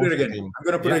gonna put it again. I'm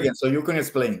gonna put it again so you can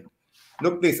explain.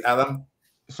 Look, please, Adam.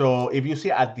 So if you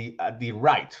see at the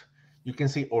right, you can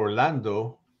see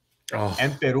Orlando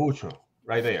and Perucho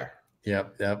right there.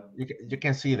 Yep. You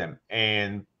can see them,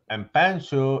 and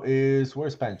Pancho is,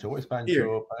 where's Pancho? Where's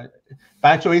Pancho? Here.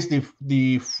 Pancho is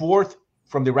the fourth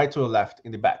from the right to the left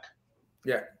in the back.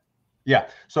 Yeah.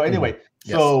 So anyway,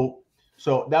 so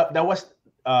that was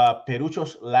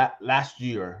Perucho's last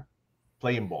year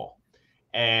playing ball,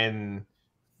 and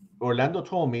Orlando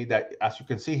told me that, as you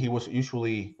can see, he was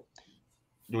usually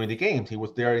during the games, he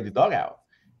was there in the dugout,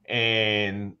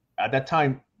 and at that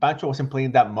time Pancho wasn't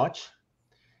playing that much,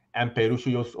 and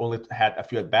Perucho just only had a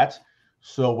few at bats.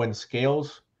 So when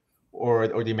Scales or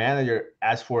the manager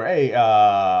asked for, hey,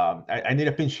 I need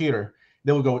a pinch hitter,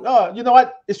 they will go, oh, you know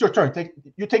what? It's your turn.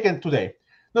 You take it today.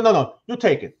 No, you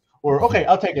take it. Or, okay,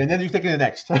 I'll take it. And then you take it the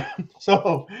next.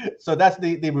 So that's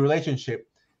the relationship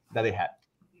that they had.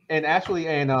 And actually,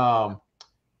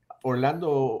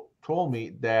 Orlando told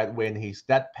me that when his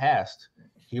dad passed,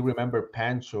 he remembered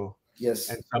Pancho and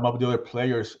some of the other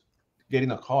players getting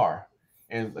a car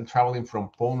and traveling from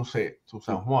Ponce to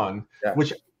San Juan,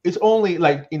 which is only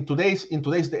like in today's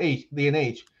day and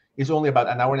age, it's only about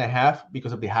an hour and a half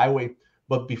because of the highway.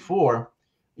 But before,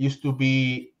 it used to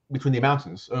be between the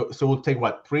mountains. So it would take,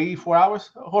 what, 3-4 hours,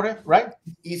 Jorge, right?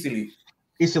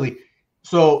 Easily.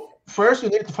 So first you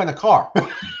need to find a car,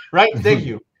 right? Thank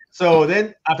you. So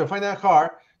then after finding a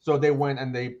car, so they went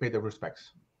and they paid their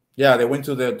respects. Yeah, they went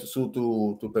to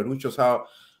Perucho's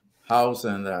house,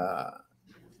 and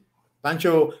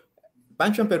Pancho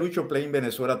and Perucho played in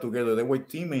Venezuela together. They were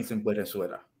teammates in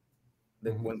Venezuela.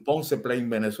 When Ponce played in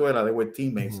Venezuela, they were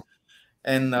teammates.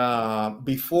 And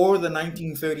before the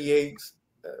 1938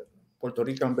 Puerto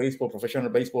Rican Baseball Professional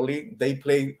Baseball League, they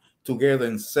played together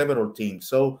in several teams.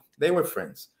 So they were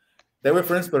friends.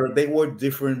 But they were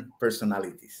different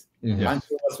personalities.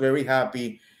 Pancho was very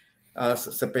happy.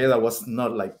 Cepeda was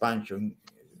not like Pancho.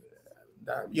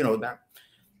 That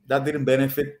didn't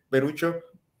benefit Perucho,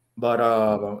 but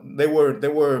they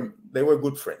were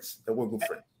good friends.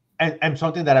 And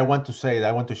something that I want to say, that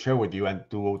I want to share with you and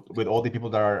with all the people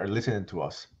that are listening to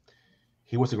us,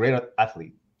 he was a great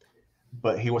athlete,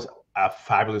 but he was a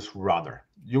fabulous runner.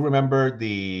 You remember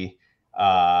the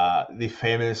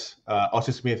famous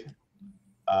Ozzie Smith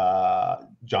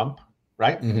jump,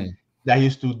 right? That he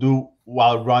used to do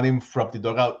while running from the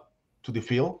dugout to the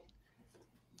field.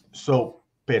 So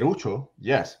Perucho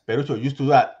used to do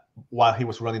that while he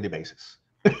was running the bases.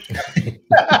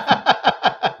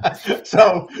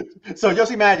 So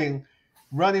just imagine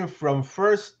running from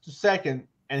first to second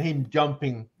and him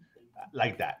jumping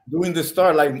like that, doing the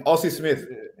start like Ozzie Smith.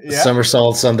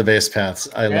 Somersaults on the base paths.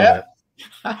 I love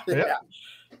it.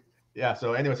 Yeah.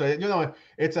 So anyway,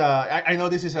 it's I know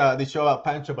this is the show about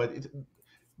Pancho, but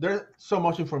there's so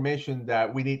much information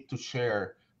that we need to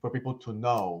share for people to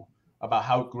know about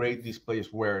how great these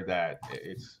players were that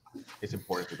it's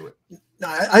important to do it.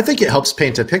 I think it helps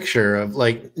paint a picture of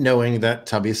like knowing that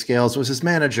Tubby Scales was his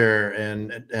manager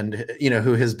and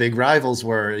who his big rivals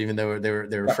were, even though they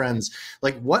were friends.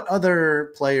 Like, what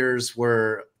other players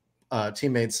were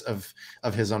teammates of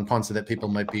his on Ponce that people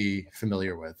might be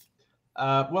familiar with?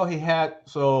 Well, he had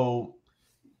that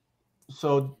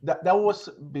was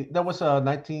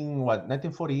 1948, right?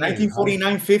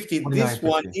 1949, 50. 49, This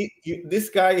one, 50. this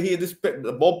guy here,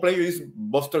 the ball player is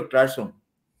Buster Clarkson.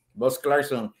 Buzz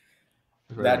Clarkson.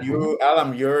 That you,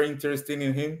 Alan, you're interested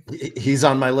in him. He's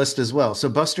on my list as well. So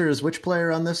Buster is which player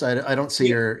on this? I don't see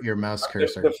your mouse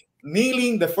cursor.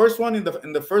 Kneeling, the first one in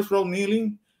the first row,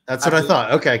 kneeling. That's what I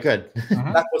thought. Okay, good.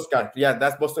 That was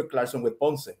that's Buster Clarkson with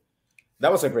Ponce.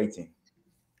 That was a great team.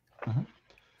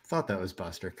 Thought that was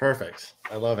Buster. Perfect.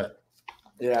 I love it.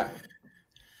 Yeah.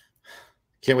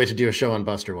 Can't wait to do a show on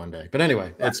Buster one day. But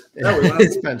anyway, it's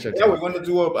Pancho. Yeah, we're going to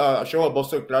do a show of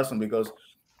Buster Clarkson because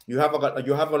you have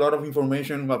a lot of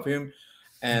information of him,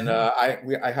 and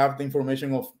I have the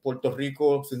information of Puerto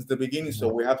Rico since the beginning, so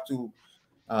we have to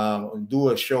do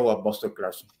a show of Buster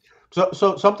Clarkson.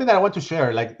 So something that I want to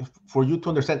share, like for you to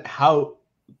understand how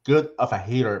good of a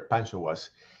hitter Pancho was.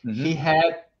 He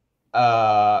had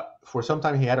for some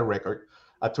time he had a record,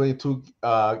 a 22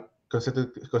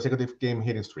 consecutive game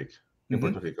hitting streak in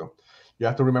Puerto Rico. You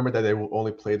have to remember that they will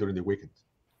only play during the weekend,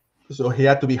 so he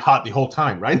had to be hot the whole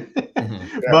time, right?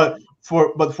 But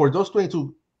for those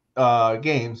 22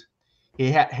 games,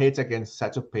 he had hits against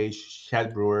Satchel Paige,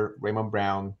 Chad Brewer, Raymond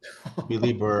Brown,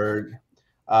 Billy Bird,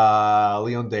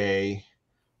 Leon Day,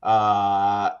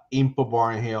 Impo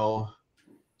Barnhill.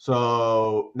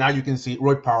 So now you can see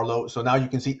Roy Parlow. So now you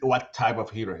can see what type of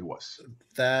hitter he was.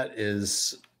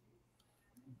 That's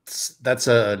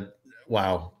a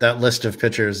wow. That list of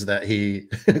pitchers that he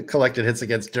collected hits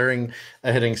against during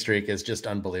a hitting streak is just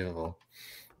unbelievable.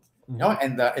 No,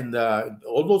 and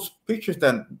all those pictures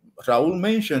that Raúl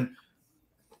mentioned,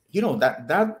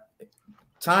 that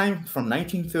time from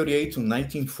 1938 to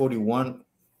 1941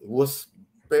 was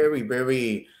very,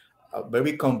 very,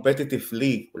 very competitive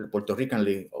league, Puerto Rican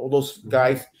league. All those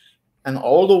guys, and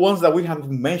all the ones that we have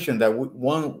mentioned that we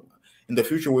want in the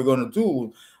future we're going to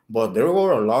do. But there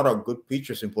were a lot of good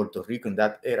pitchers in Puerto Rico in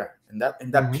that era, in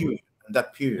that period.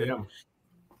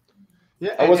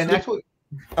 Yeah, actually,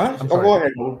 go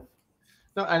ahead.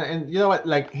 No, and you know what?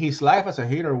 Like his life as a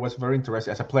hitter was very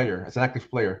interesting. As a player, as an active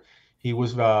player, he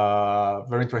was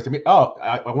very interesting.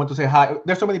 I want to say hi.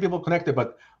 There's so many people connected,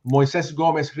 but Moises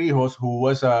Gomez Rijos, who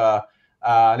was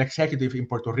an executive in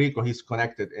Puerto Rico, he's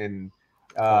connected, and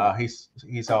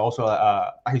he's also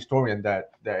a historian that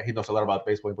he knows a lot about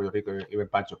baseball in Puerto Rico, even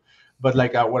Pancho. But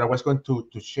like what I was going to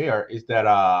share is that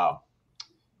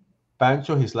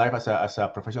Pancho, his life as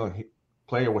a professional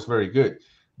player was very good,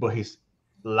 but his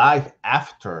life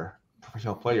after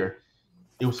professional player,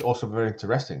 it was also very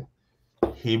interesting.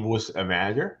 He was a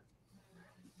manager,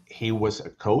 he was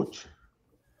a coach,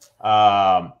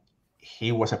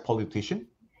 he was a politician,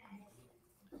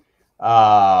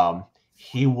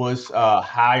 he was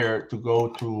hired to go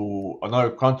to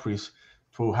other countries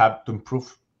to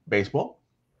improve baseball,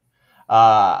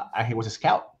 and he was a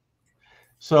scout.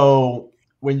 So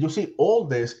when you see all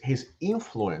this, his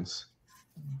influence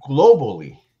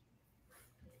globally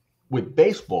with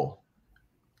baseball,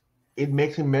 it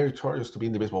makes him meritorious to be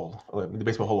in the Baseball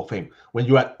Hall of Fame. When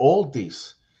you add all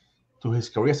this to his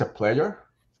career as a player,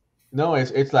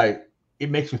 it's like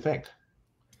it makes you think.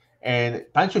 And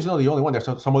Pancho is not the only one. There's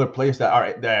some other players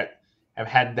that have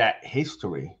had that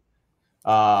history.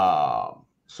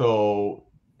 So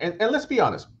let's be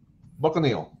honest, Buck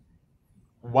O'Neil,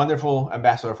 wonderful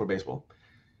ambassador for baseball.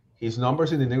 His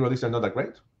numbers in the Negro Leagues are not that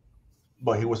great,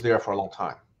 but he was there for a long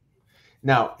time.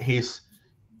 Now, his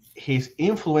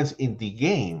influence in the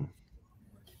game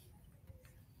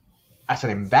as an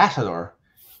ambassador,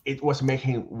 it was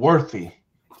making him worthy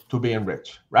to be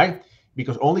enriched, right?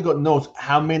 Because only God knows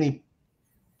how many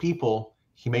people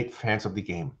he made fans of the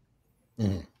game.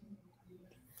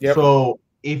 Yep. So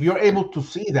if you're able to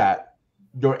see that,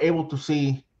 you're able to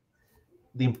see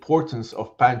the importance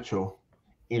of Pancho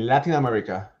in Latin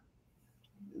America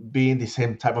being the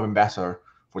same type of ambassador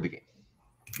for the game.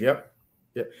 Yep.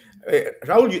 Yeah,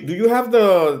 Raúl, do you have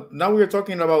now we are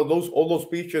talking about all those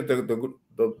pictures, the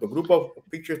group of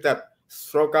pictures that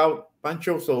struck out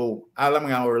Pancho, so Alan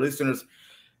and our listeners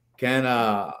can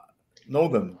know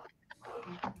them.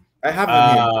 I have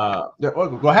them here.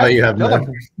 Go ahead. Oh, you have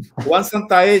them. Juan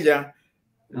Santaella,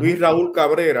 Luis Raúl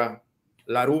Cabrera,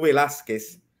 Larú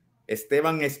Velázquez,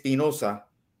 Esteban Espinosa,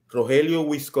 Rogelio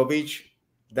Wiskovich,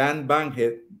 Dan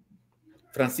Banhead,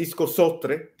 Francisco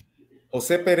Sostre,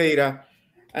 Jose Pereira,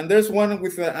 and there's one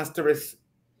with an asterisk,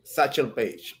 Satchel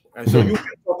Paige. And so you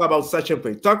can talk about Satchel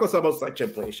Paige. Talk us about Satchel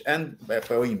Paige and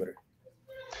Coimbre.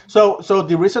 So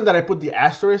the reason that I put the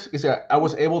asterisk is that I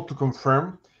was able to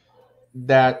confirm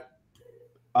that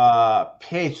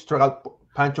Paige struck out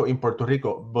Pancho in Puerto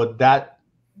Rico, but that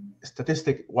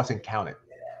statistic wasn't counted.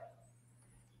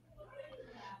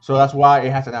 So that's why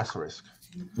it has an asterisk.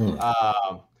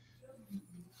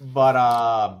 But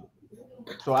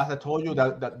so as I told you,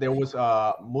 that there was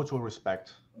mutual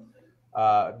respect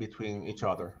between each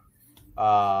other.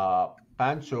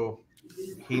 Pancho,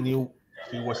 he knew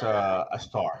he was a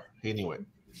star. He knew it.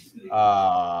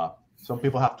 Some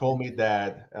people have told me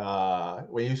that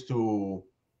when he used to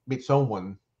meet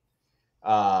someone,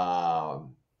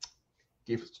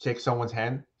 shake someone's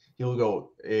hand, he will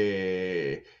go,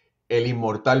 el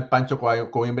inmortal Pancho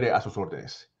Coimbre a sus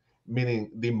órdenes, meaning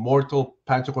the immortal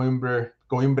Pancho Coimbre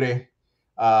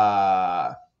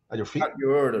at your feet. At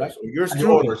your orders. Right? Yours At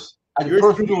truly. your orders.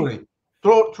 Yours truly.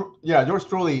 Yeah, yours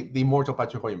truly, the immortal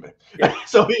Pancho Coimbre. Yeah.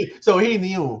 so he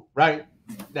knew, right,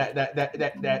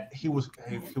 that he was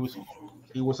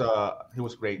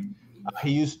great.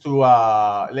 He used to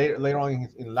later on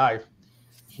in life,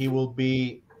 he will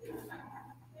be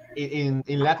in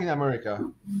Latin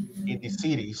America, in the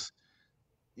cities.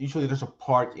 Usually, there's a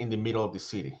park in the middle of the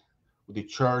city with the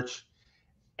church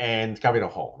and Capitol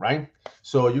Hall, right?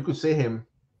 So you could see him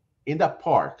in that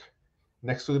park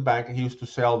next to the bank. He used to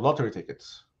sell lottery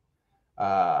tickets.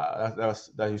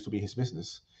 That used to be his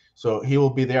business. So he will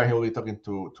be there. He will be talking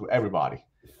to everybody.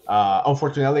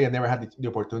 Unfortunately, I never had the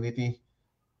opportunity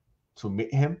to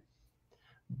meet him.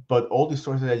 But all the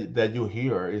stories that you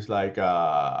hear is like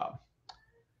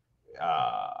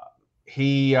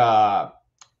he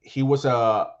was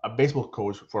a baseball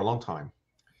coach for a long time,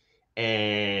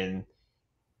 and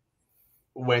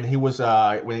when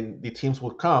when the teams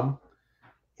would come,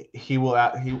 he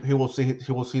will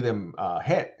see them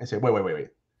hit and say, wait,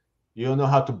 you don't know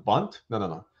how to bunt?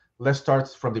 No. Let's start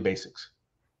from the basics.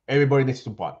 Everybody needs to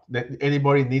bunt.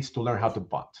 Anybody needs to learn how to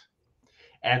bunt.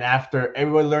 And after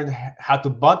everybody learned how to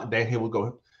bunt, then he will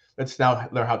go, let's now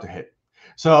learn how to hit.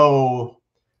 So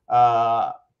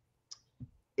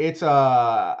it's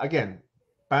again,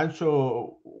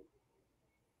 Pancho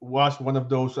was one of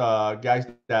those guys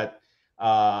that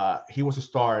he was a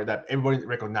star that everybody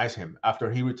recognized him.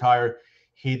 After he retired,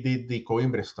 he did the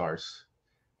Coimbre Stars,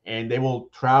 and they will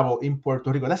travel in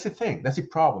Puerto Rico. That's the thing. That's the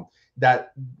problem.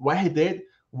 That what he did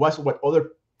was what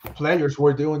other players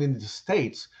were doing in the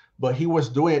States, but he was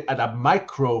doing it at a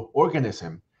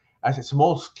microorganism, at a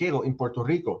small scale in Puerto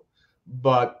Rico,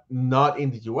 but not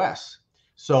in the U.S.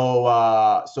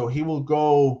 So he will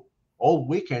go all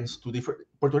weekends to different.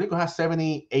 Puerto Rico has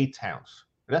 78 towns.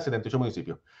 That's el 28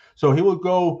 municipio. So he will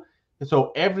go.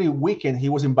 So every weekend he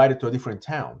was invited to a different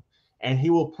town, and he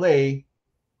will play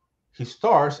his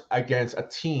stars against a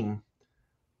team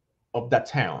of that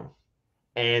town,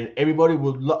 and everybody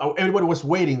was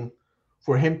waiting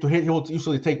for him to hit. He will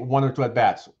usually take one or two at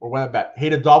bats, or one at bat,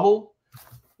 hit a double,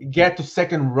 get to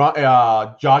second run,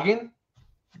 jogging,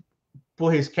 pull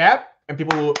his cap, and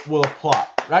people will applaud,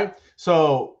 right?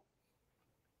 So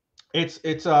it's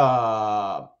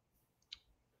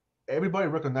everybody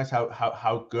recognized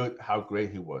how good, how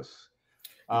great he was.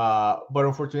 But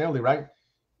unfortunately, right,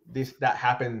 that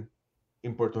happened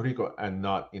in Puerto Rico and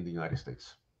not in the United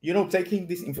States. You know, taking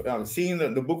this, seeing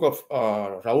the book of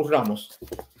Raúl Ramos,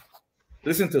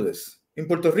 listen to this. In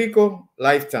Puerto Rico,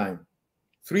 lifetime,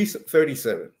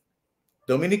 337.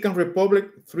 Dominican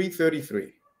Republic,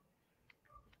 333.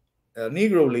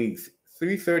 Negro Leagues,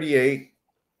 338.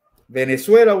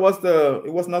 Venezuela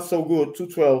was not so good,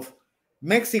 212.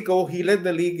 Mexico, he led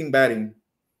the league in batting,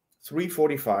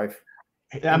 345.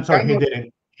 I'm sorry, he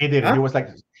didn't. He didn't. Huh? He was like,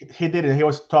 he didn't. He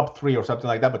was top 3 or something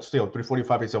like that, but still,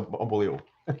 345 is unbelievable.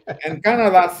 And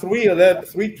Canada,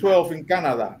 312 in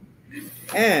Canada.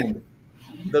 And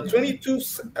the 22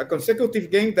 consecutive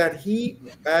game that he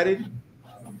batted,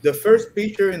 the first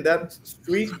pitcher in that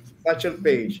streak, Satchel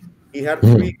Paige, he had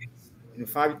 3 in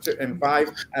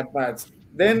 5 at-bats.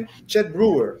 Then Chet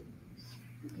Brewer.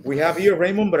 We have here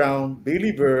Raymond Brown,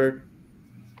 Billy Bird,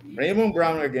 Raymond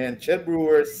Brown again, Chet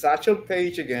Brewer, Satchel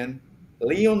Paige again,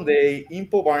 Leon Day,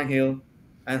 Impo Barnhill,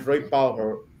 and Roy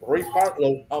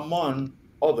Partlow, among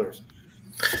others.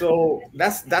 So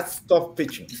that's tough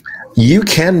pitching. You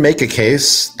can make a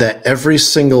case that every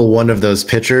single one of those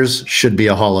pitchers should be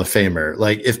a Hall of Famer.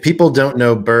 Like, if people don't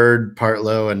know Bird,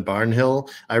 Partlow, and Barnhill,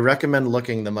 I recommend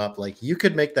looking them up. Like, you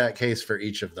could make that case for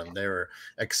each of them. They were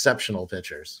exceptional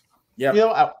pitchers. Yeah. You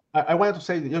know, I wanted to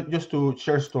say, just to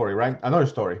share a story, right? Another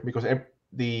story, because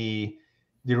the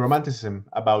romanticism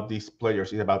about these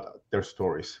players is about their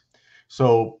stories.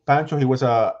 So Pancho, he was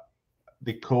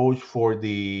the coach for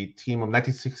the team of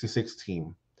 1966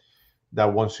 team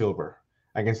that won silver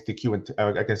against the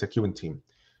Cuban team.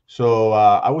 So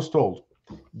I was told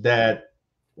that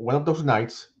one of those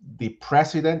nights, the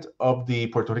president of the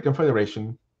Puerto Rican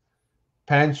Federation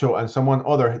Pancho and someone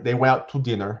other, they went out to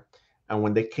dinner. And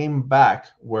when they came back,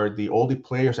 where all the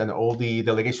players and all the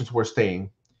delegations were staying,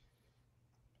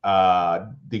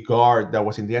 the guard that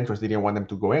was in the entrance didn't want them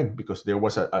to go in because there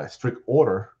was a strict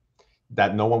order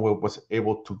that no one was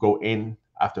able to go in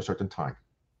after a certain time,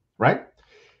 right?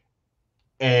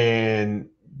 And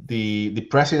the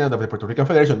president of the Puerto Rican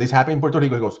Federation, this happened in Puerto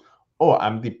Rico, he goes, "Oh,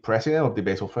 I'm the president of the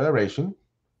Baseball Federation.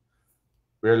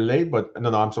 We're late, but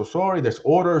no, I'm so sorry. There's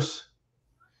orders."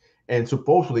 And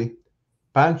supposedly,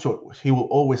 Pancho, he will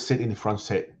always sit in the front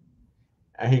seat.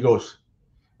 And he goes,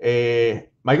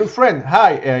 "My good friend,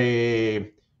 hi,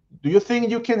 do you think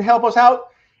you can help us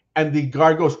out?" And the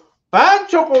guard goes,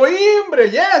 "Pancho Coimbre,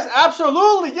 yes,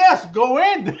 absolutely, yes, go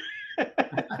in."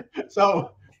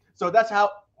 So that's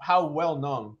how well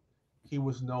known he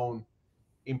was known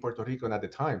in Puerto Rico at the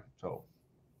time. So,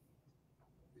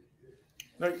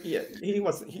 yeah,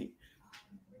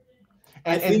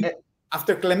 I think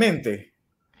after Clemente,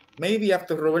 maybe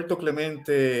after Roberto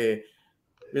Clemente,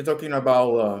 we're talking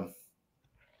about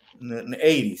the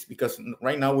 80s, because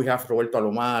right now we have Roberto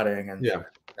Alomar and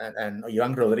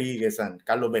Iván Rodríguez and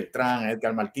Carlos Beltrán and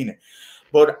Edgar Martinez.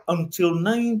 But until the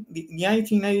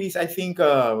 1980s, I think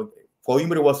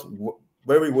Coimbre was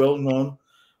very well known.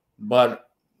 But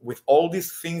with all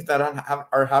these things that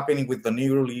are happening with the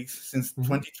Negro Leagues since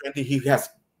 2020, he has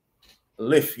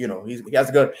lift. He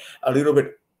has got a little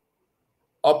bit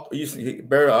up.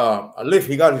 A lift.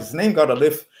 His name got a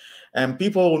lift, and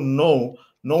people know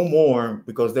more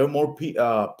because there are more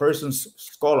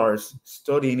scholars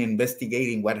studying,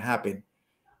 investigating what happened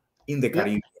in the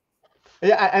Caribbean.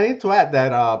 Yeah, I need to add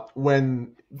that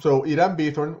Irán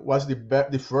Bithorn was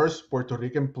the first Puerto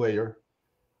Rican player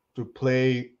to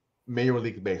play Major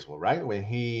League Baseball, right? When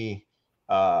he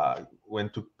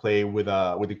went to play with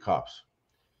the Cubs.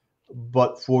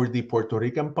 But for the Puerto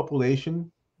Rican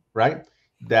population, right,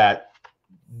 that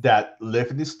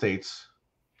live in the States,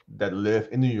 that live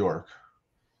in New York,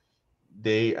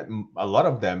 a lot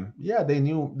of them, they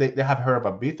knew, they have heard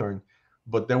about Bithorn,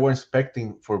 but they were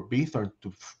expecting for Bithorn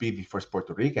to be the first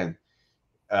Puerto Rican.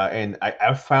 And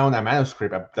I found a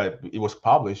manuscript that it was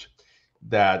published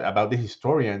that about the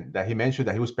historian that he mentioned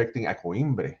that he was expecting a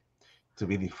Coimbre to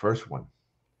be the first one.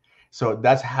 So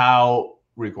that's how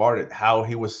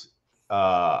he was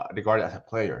regarded as a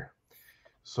player.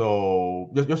 So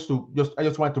I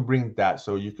just wanted to bring that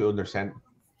so you could understand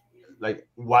like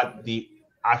what the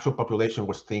actual population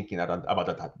was thinking about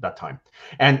that time.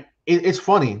 And it's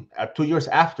funny, 2 years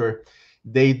after,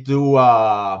 they do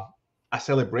a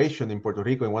celebration in Puerto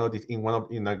Rico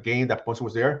in a game that Ponce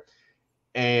was there,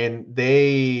 and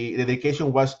the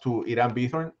dedication was to Irán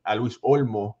Bithorn and Luis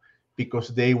Olmo because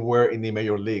they were in the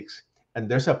major leagues. And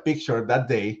there's a picture that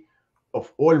day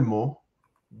of Olmo,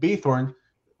 Bithorn,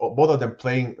 both of them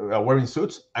playing, wearing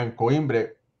suits, and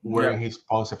Coimbre wearing his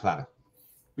Ponce flannel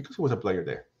because he was a player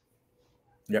there.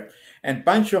 Yeah, and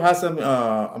Pancho has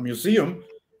a museum.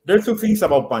 There are two things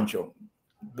about Pancho.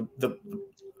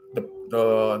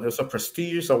 There's a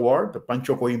prestigious award, the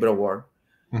Pancho Coimbre Award.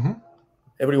 Mm-hmm.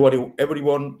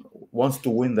 Everyone wants to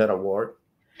win that award,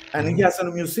 and he has a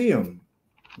museum,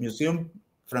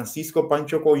 Francisco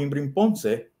Pancho Coimbre in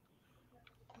Ponce.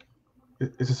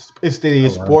 It's the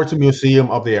sports museum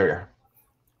of the area.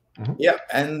 Mm-hmm. Yeah,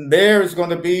 and there is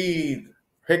going to be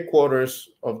headquarters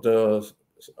of the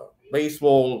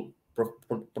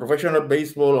professional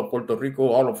baseball of Puerto Rico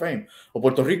Hall of Fame, or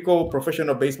Puerto Rico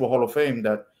Professional Baseball Hall of Fame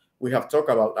that we have talked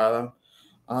about, Adam.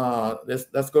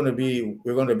 That's going to be,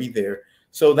 we're going to be there.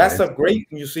 So that's a great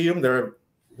museum. They're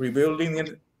rebuilding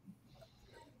it,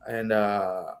 and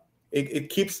it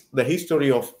keeps the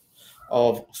history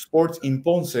of sports in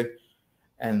Ponce.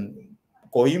 And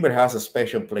Coimbre has a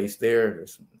special place there.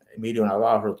 There's Emilio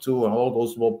Navarro too, and all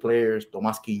those ball players,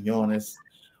 Tomas Quiñones,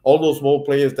 all those ball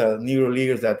players, the Negro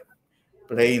leaguers that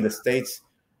play in the States,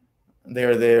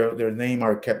 they're there. Their name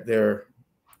are kept there.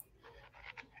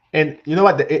 And you know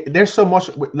what? There's so much.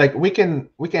 Like we can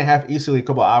have easily a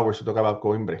couple of hours to talk about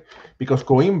Coimbre, because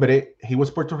Coimbre, he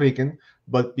was Puerto Rican,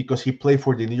 but because he played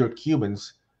for the New York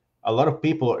Cubans, a lot of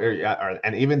people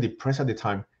and even the press at the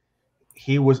time,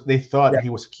 they thought he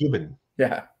was Cuban.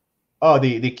 Yeah. Oh,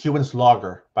 the Cuban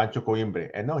slugger, Pancho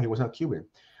Coimbre, and no, he was not Cuban.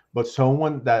 But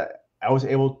someone that I was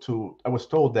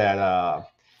told that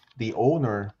the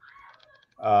owner,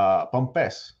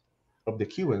 Pompes, of the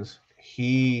Cubans,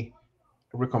 he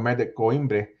recommended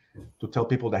Coimbre to tell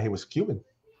people that he was Cuban.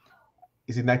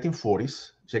 It's in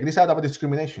 1940s. Check this out about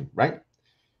discrimination, right?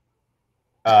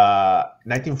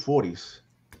 1940s.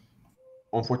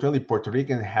 Unfortunately, Puerto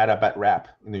Rican had a bad rap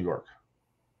in New York.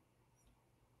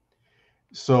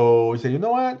 So he said, you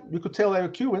know what? You could tell they were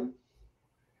Cuban.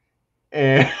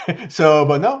 And so,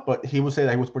 but he would say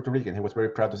that he was Puerto Rican. He was very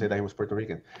proud to say that he was Puerto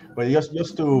Rican. But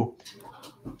just to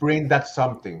bring that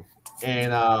something,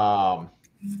 and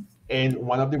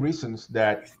one of the reasons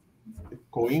that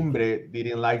Coimbre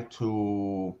didn't like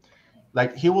to,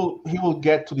 like, he will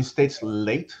get to the States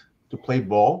late to play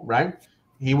ball, right?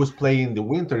 He was playing in the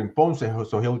winter in Ponce,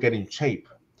 so he'll get in shape.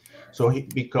 So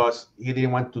because he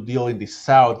didn't want to deal in the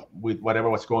South with whatever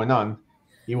was going on,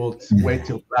 he will wait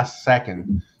till last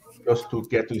second just to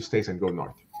get to the States and go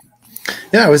north.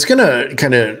 Yeah, I was gonna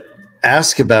kind of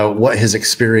ask about what his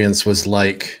experience was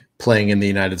like playing in the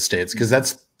United States, because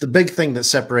that's the big thing that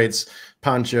separates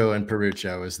Pancho and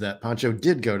Perucho, is that Pancho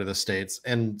did go to the States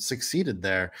and succeeded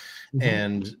there. Mm-hmm.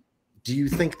 And do you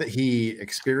think that he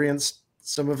experienced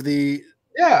some of the?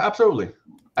 Yeah, absolutely.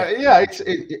 Yeah,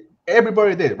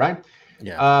 everybody did, right?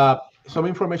 Yeah. Some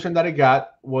information that I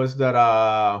got was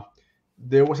that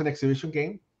there was an exhibition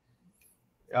game,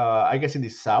 I guess in the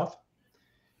South,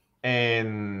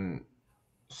 and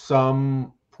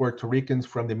some Puerto Ricans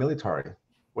from the military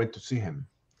went to see him.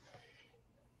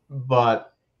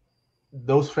 But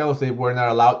those fellows, they were not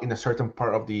allowed in a certain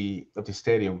part of the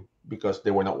stadium because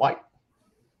they were not white.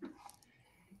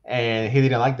 And he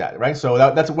didn't like that, right? So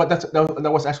that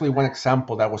was actually one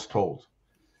example that was told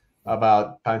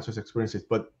about Pancho's experiences.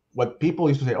 But what people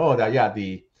used to say, oh, that, yeah,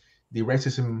 the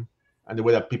racism and the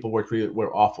way that people were treated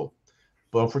were awful.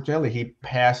 But unfortunately, he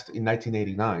passed in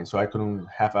 1989, so I couldn't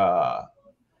have a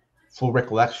full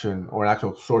recollection or an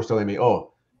actual source telling me,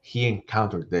 oh, he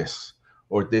encountered this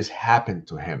or this happened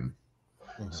to him.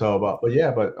 Mm-hmm. So, but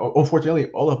unfortunately,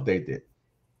 all of they did,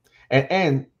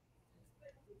 and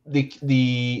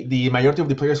the majority of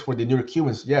the players for the New York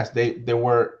Cubans, yes, they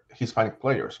were Hispanic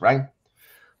players, right?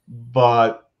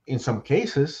 But in some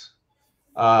cases,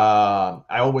 I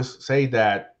always say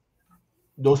that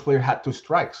those players had two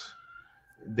strikes.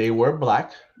 They were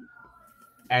black,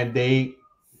 and they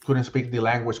couldn't speak the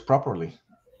language properly.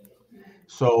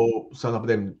 So some of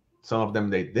them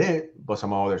they did, but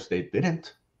some others they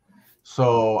didn't.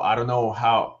 So I don't know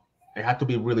how. It had to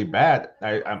be really bad.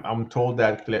 I'm told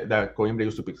that Coimbre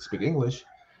used to speak English,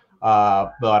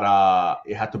 but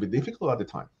it had to be difficult at the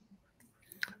time.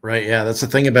 Right. Yeah, that's the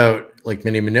thing about like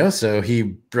Minnie Minoso. He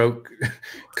broke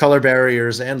color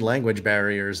barriers and language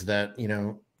barriers that,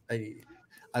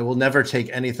 I will never take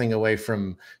anything away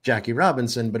from Jackie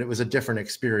Robinson, but it was a different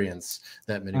experience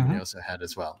that Minnie Minoso had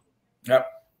as well. Yep.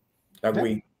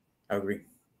 Agree.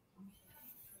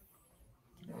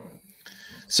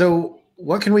 So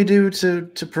what can we do to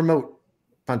promote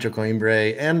Pancho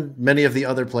Coimbre and many of the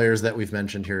other players that we've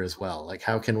mentioned here as well? Like,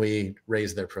 how can we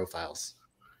raise their profiles?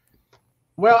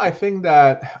 Well, I think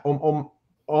that on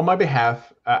my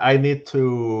behalf, I need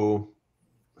to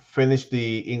finish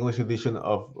the English edition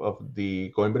of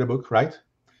the Coimbre book, right?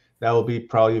 That will be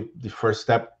probably the first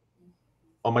step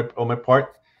on my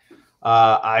part.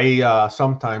 I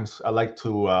sometimes I like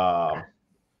to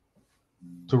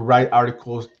write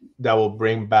articles that will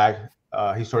bring back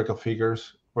historical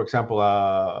figures. For example,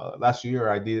 last year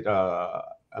I did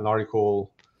an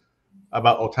article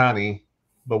about Otani,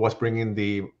 but was bringing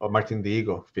the Martin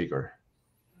Diego figure,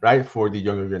 right, for the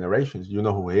younger generations. You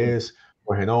know who he is,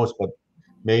 or he knows, but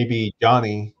maybe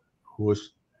Johnny, who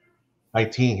was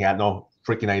 19, he had no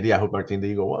freaking idea who Martin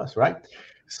Diego was, right?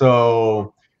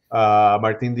 So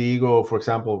Martin Diego, for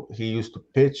example, he used to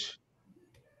pitch,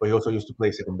 but he also used to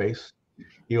play second base.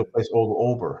 He would play all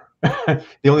over.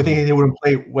 The only thing he wouldn't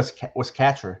play was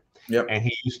catcher. Yep. And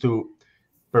he used to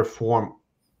perform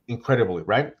incredibly,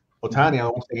 right? Otani, I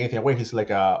won't take anything away. He's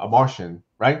like a Martian,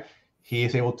 right? He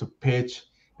is able to pitch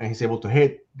and he's able to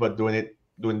hit, but doing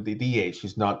the DH.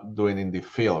 He's not doing in the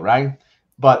field, right?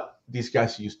 But these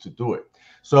guys used to do it.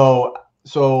 So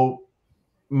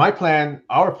my plan,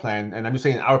 our plan, and I'm just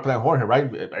saying our plan, Jorge,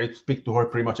 right? I speak to her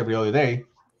pretty much every other day,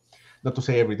 not to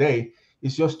say every day,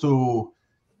 is just to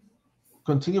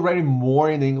continue writing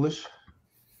more in English.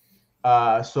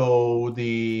 So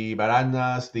the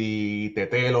Baranas, the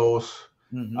Tetelos,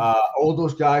 all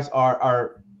those guys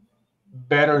are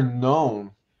better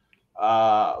known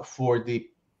for the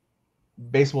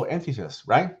baseball enthusiasts,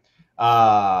 right?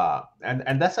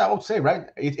 And that's how I would say, right?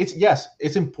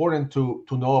 It's important to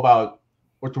know about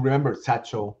or to remember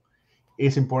Satchel.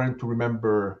 It's important to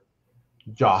remember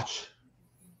Josh,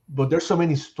 but there's so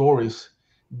many stories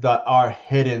that are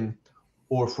hidden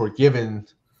or forgiven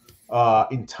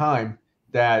in time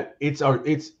that it's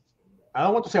I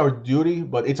don't want to say our duty,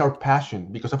 but it's our passion.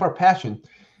 Because of our passion,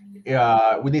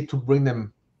 we need to bring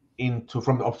them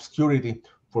from the obscurity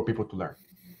for people to learn.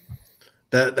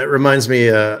 That reminds me,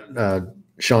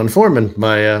 Sean Foreman,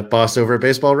 my boss over at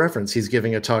Baseball Reference, he's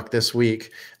giving a talk this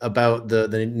week about the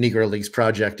Negro Leagues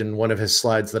project. And one of his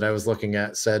slides that I was looking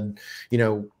at said, you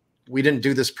know, we didn't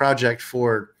do this project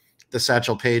for the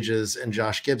Satchel Pages and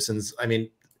Josh Gibsons. I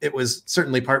mean, it was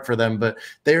certainly part for them, but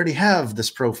they already have this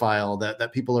profile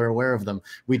that people are aware of them.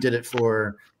 We did it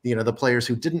for, you know, the players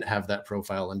who didn't have that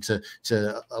profile, and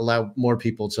to allow more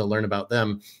people to learn about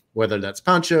them, whether that's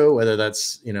Pancho, whether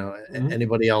that's, you know,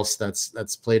 anybody else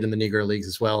that's played in the Negro Leagues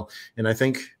as well. And I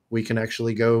think we can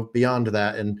actually go beyond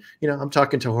that. And, you know, I'm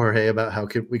talking to Jorge about how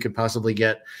we could possibly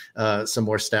get some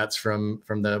more stats from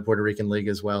the Puerto Rican League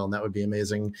as well. And that would be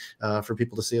amazing for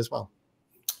people to see as well.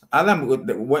 Adam,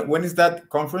 when is that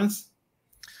conference?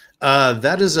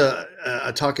 That is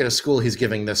a talk at a school he's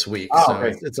giving this week. Oh, so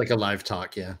okay. it's like a live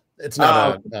talk. Yeah. It's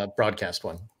not a broadcast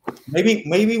one.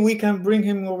 Maybe we can bring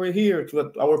him over here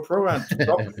to our program to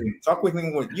talk with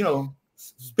him, you know,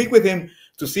 speak with him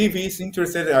to see if he's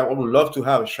interested. I would love to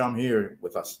have Sham here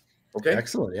with us. Okay.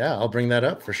 Excellent. Yeah. I'll bring that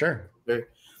up for sure. Okay.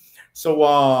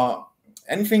 So,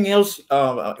 anything else,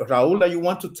 Raúl, that you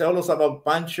want to tell us about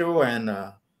Pancho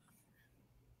and,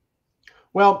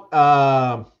 Well,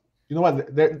 you know what?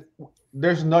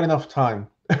 There's not enough time,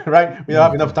 right? We don't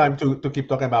have enough time to keep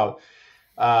talking about.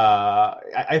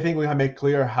 I think we have made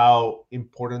clear how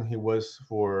important he was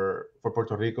for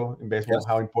Puerto Rico in baseball. Yes.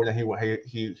 How important he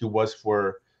was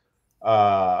for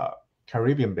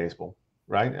Caribbean baseball,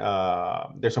 right?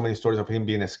 There's so many stories of him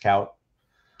being a scout,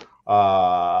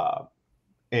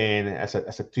 and as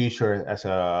a teacher, as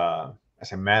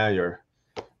a manager.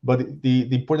 But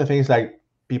the important thing is, like,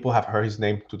 people have heard his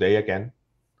name today again,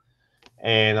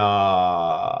 and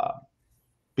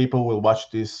people will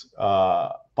watch this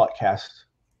podcast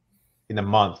in a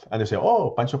month and they say,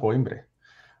 "Oh, Pancho Coimbre,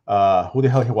 who the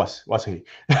hell was he?"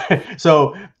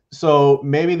 so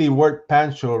maybe the word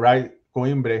Pancho, right,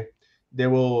 Coimbre, they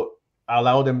will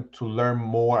allow them to learn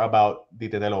more about the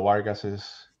Tedelo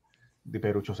Vargases, the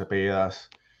Perucho Cepedas,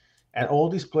 and all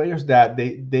these players that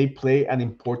they play an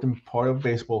important part of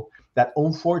baseball that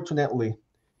unfortunately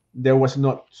there was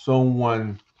not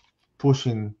someone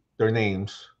pushing their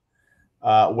names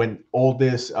when all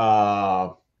this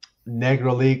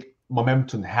Negro League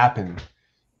momentum happened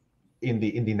in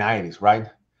the 90s, right?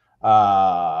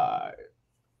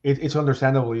 It's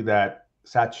understandably that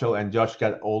Satchel and Josh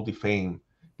got all the fame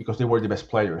because they were the best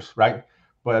players, right?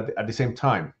 But at the same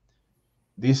time,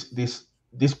 these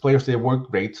players, they were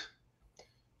great.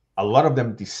 A lot of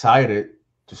them decided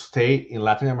to stay in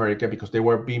Latin America because they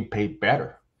were being paid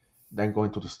better than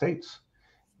going to the States.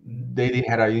 They didn't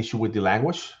have an issue with the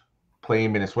language, playing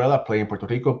in Venezuela, playing in Puerto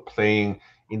Rico, playing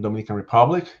in Dominican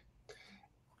Republic,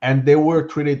 and they were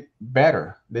treated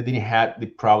better. They didn't have the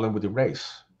problem with the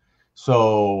race.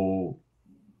 So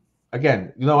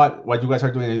again, you know what you guys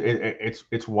are doing,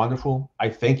 it's wonderful. I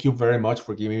thank you very much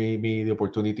for giving me the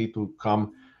opportunity to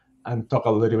come and talk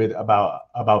a little bit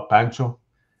about Pancho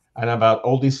and about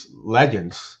all these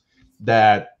legends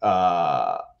that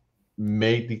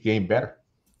made the game better.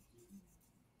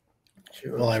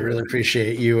 Sure, well, I really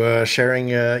appreciate you sharing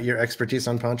your expertise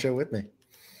on Pancho with me.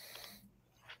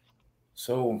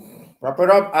 So wrap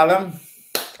it up, Alan.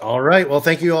 All right. Well,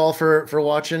 thank you all for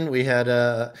watching. We had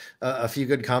a few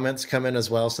good comments come in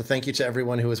as well. So thank you to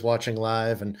everyone who is watching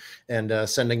live and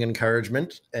sending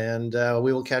encouragement. And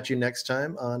we will catch you next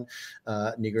time on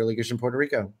Negro Leaguers in Puerto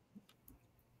Rico.